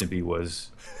 Ren and Stimpy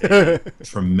was a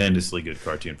tremendously good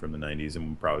cartoon from the 90s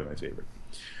and probably my favorite.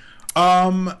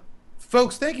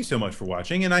 Folks, thank you so much for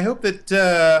watching, and I hope that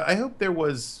there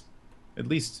was at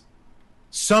least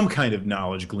some kind of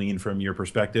knowledge gleaned from your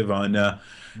perspective on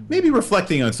maybe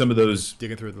reflecting on some of those...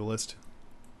 Digging through the list.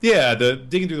 Yeah,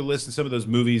 digging through the list and some of those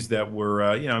movies that were,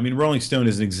 I mean, Rolling Stone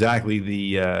isn't exactly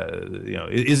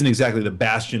isn't exactly the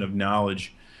bastion of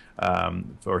knowledge,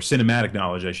 or cinematic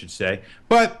knowledge, I should say.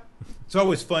 But it's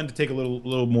always fun to take a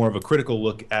little more of a critical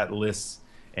look at lists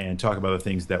and talk about the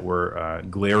things that were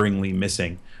glaringly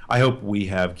missing. I hope we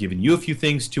have given you a few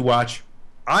things to watch.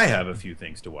 I have a few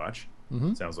things to watch.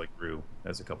 Mm-hmm. Sounds like Rue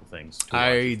has a couple things to watch.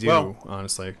 I do,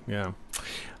 honestly, yeah.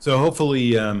 So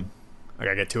hopefully... I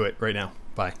gotta get to it right now.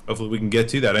 Bye. Hopefully we can get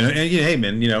to that. And hey,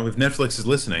 man, if Netflix is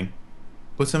listening,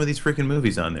 put some of these freaking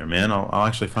movies on there, man. I'll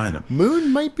actually find them.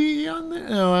 Moon might be on there.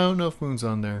 No, I don't know if Moon's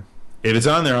on there. If it's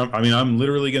on there, I'm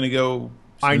literally going to go.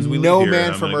 I know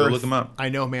Man from Earth. Look them up. I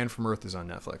know Man from Earth is on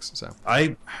Netflix. So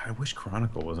I wish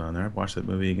Chronicle was on there. I'd watch that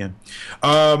movie again.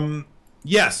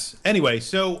 Yes. Anyway,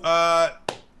 so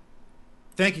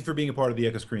thank you for being a part of the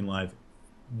Echo Screen Live.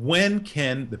 When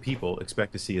can the people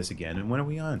expect to see us again, and when are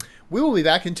we on? We will be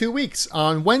back in 2 weeks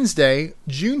on Wednesday,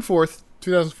 June 4th,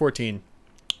 2014,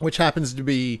 which happens to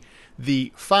be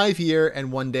the 5-year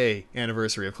and 1 day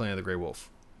anniversary of Clan of the Grey Wolf.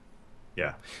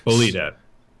 Yeah, believe that.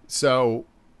 So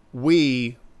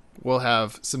we will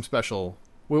have some special...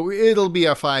 It'll be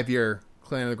a 5-year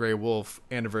Clan of the Grey Wolf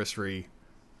anniversary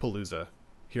palooza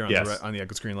here on the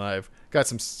Echo Screen Live. Got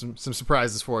some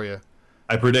surprises for you.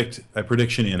 I predict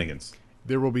shenanigans.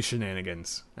 There will be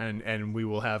shenanigans, and we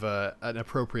will have an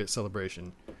appropriate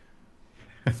celebration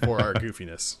for our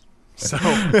goofiness. So,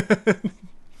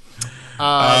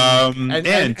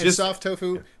 and Soft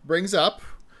Tofu brings up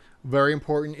very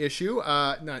important issue,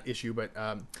 not issue, but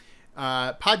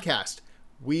podcast.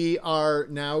 We are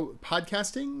now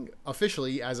podcasting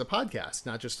officially as a podcast,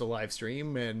 not just a live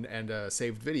stream and a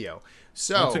saved video.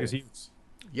 So,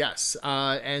 yes,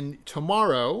 and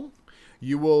tomorrow.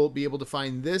 You will be able to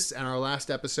find this and our last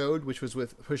episode, which was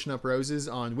with Pushing Up Roses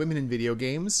on women in video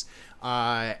games.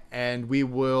 And we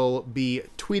will be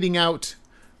tweeting out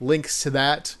links to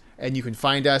that. And you can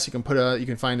find us. You can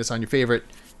find us on your favorite,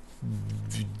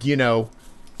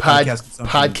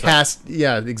 podcast.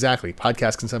 Yeah, exactly.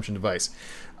 Podcast consumption device.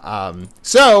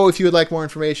 So if you would like more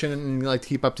information and you'd like to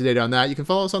keep up to date on that, you can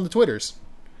follow us on the Twitters.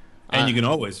 And you can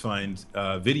always find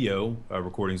video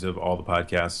recordings of all the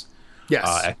podcasts. Yes.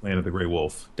 At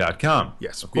clanofthegreywolf.com.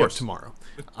 Yes, of course. Tomorrow.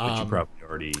 But you probably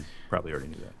already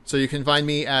knew that. So you can find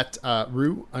me at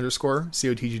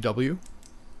Rue_COTGW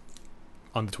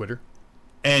on the Twitter.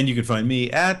 And you can find me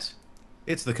at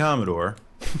It's the Commodore,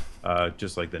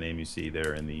 just like the name you see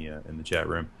there in the chat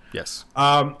room. Yes.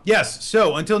 Yes.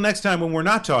 So until next time, when we're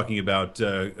not talking about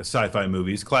sci-fi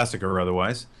movies, classic or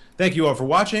otherwise, thank you all for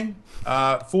watching.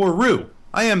 For Rue,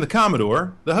 I am the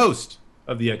Commodore, the host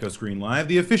of the Echo Screen Live,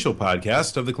 the official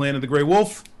podcast of the Clan of the Grey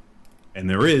Wolf, and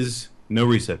there is no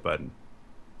reset button.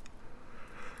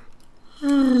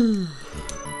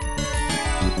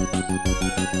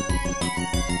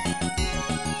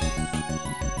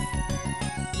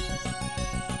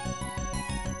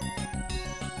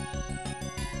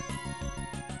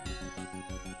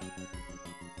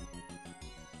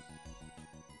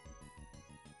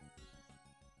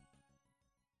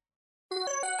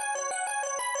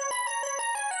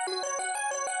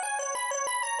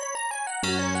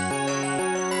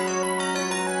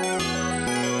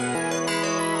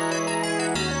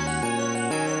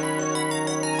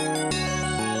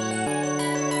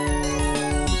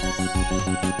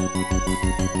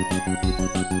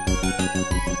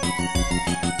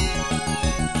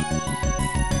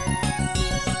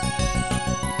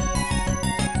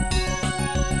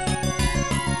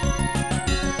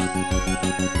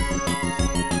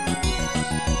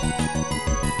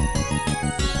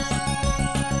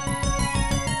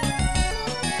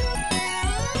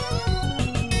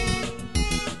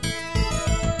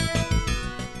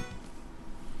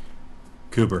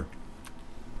 Cooper,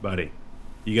 buddy,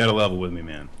 you got to level with me,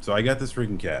 man. So I got this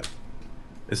freaking cat.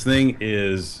 This thing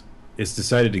is it's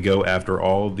decided to go after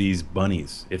all of these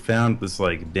bunnies. It found this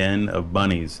like den of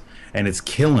bunnies and it's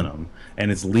killing them and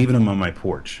it's leaving them on my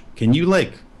porch. Can you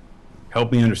like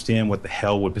help me understand what the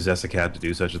hell would possess a cat to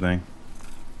do such a thing?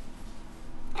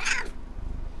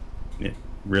 Yeah,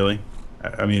 really?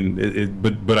 I mean,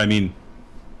 but I mean,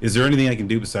 is there anything I can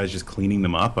do besides just cleaning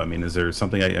them up? I mean, is there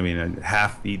something I mean,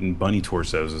 half-eaten bunny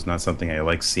torsos is not something I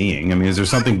like seeing. I mean, is there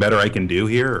something better I can do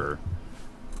here? Or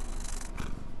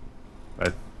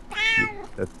I,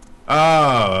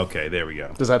 oh, okay, there we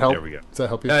go. Does that help? There we go. Does that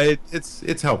help you?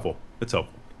 It's helpful. It's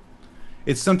helpful.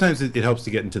 It's sometimes it helps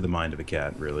to get into the mind of a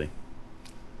cat, really.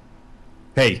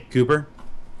 Hey, Cooper,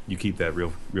 you keep that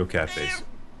real cat face.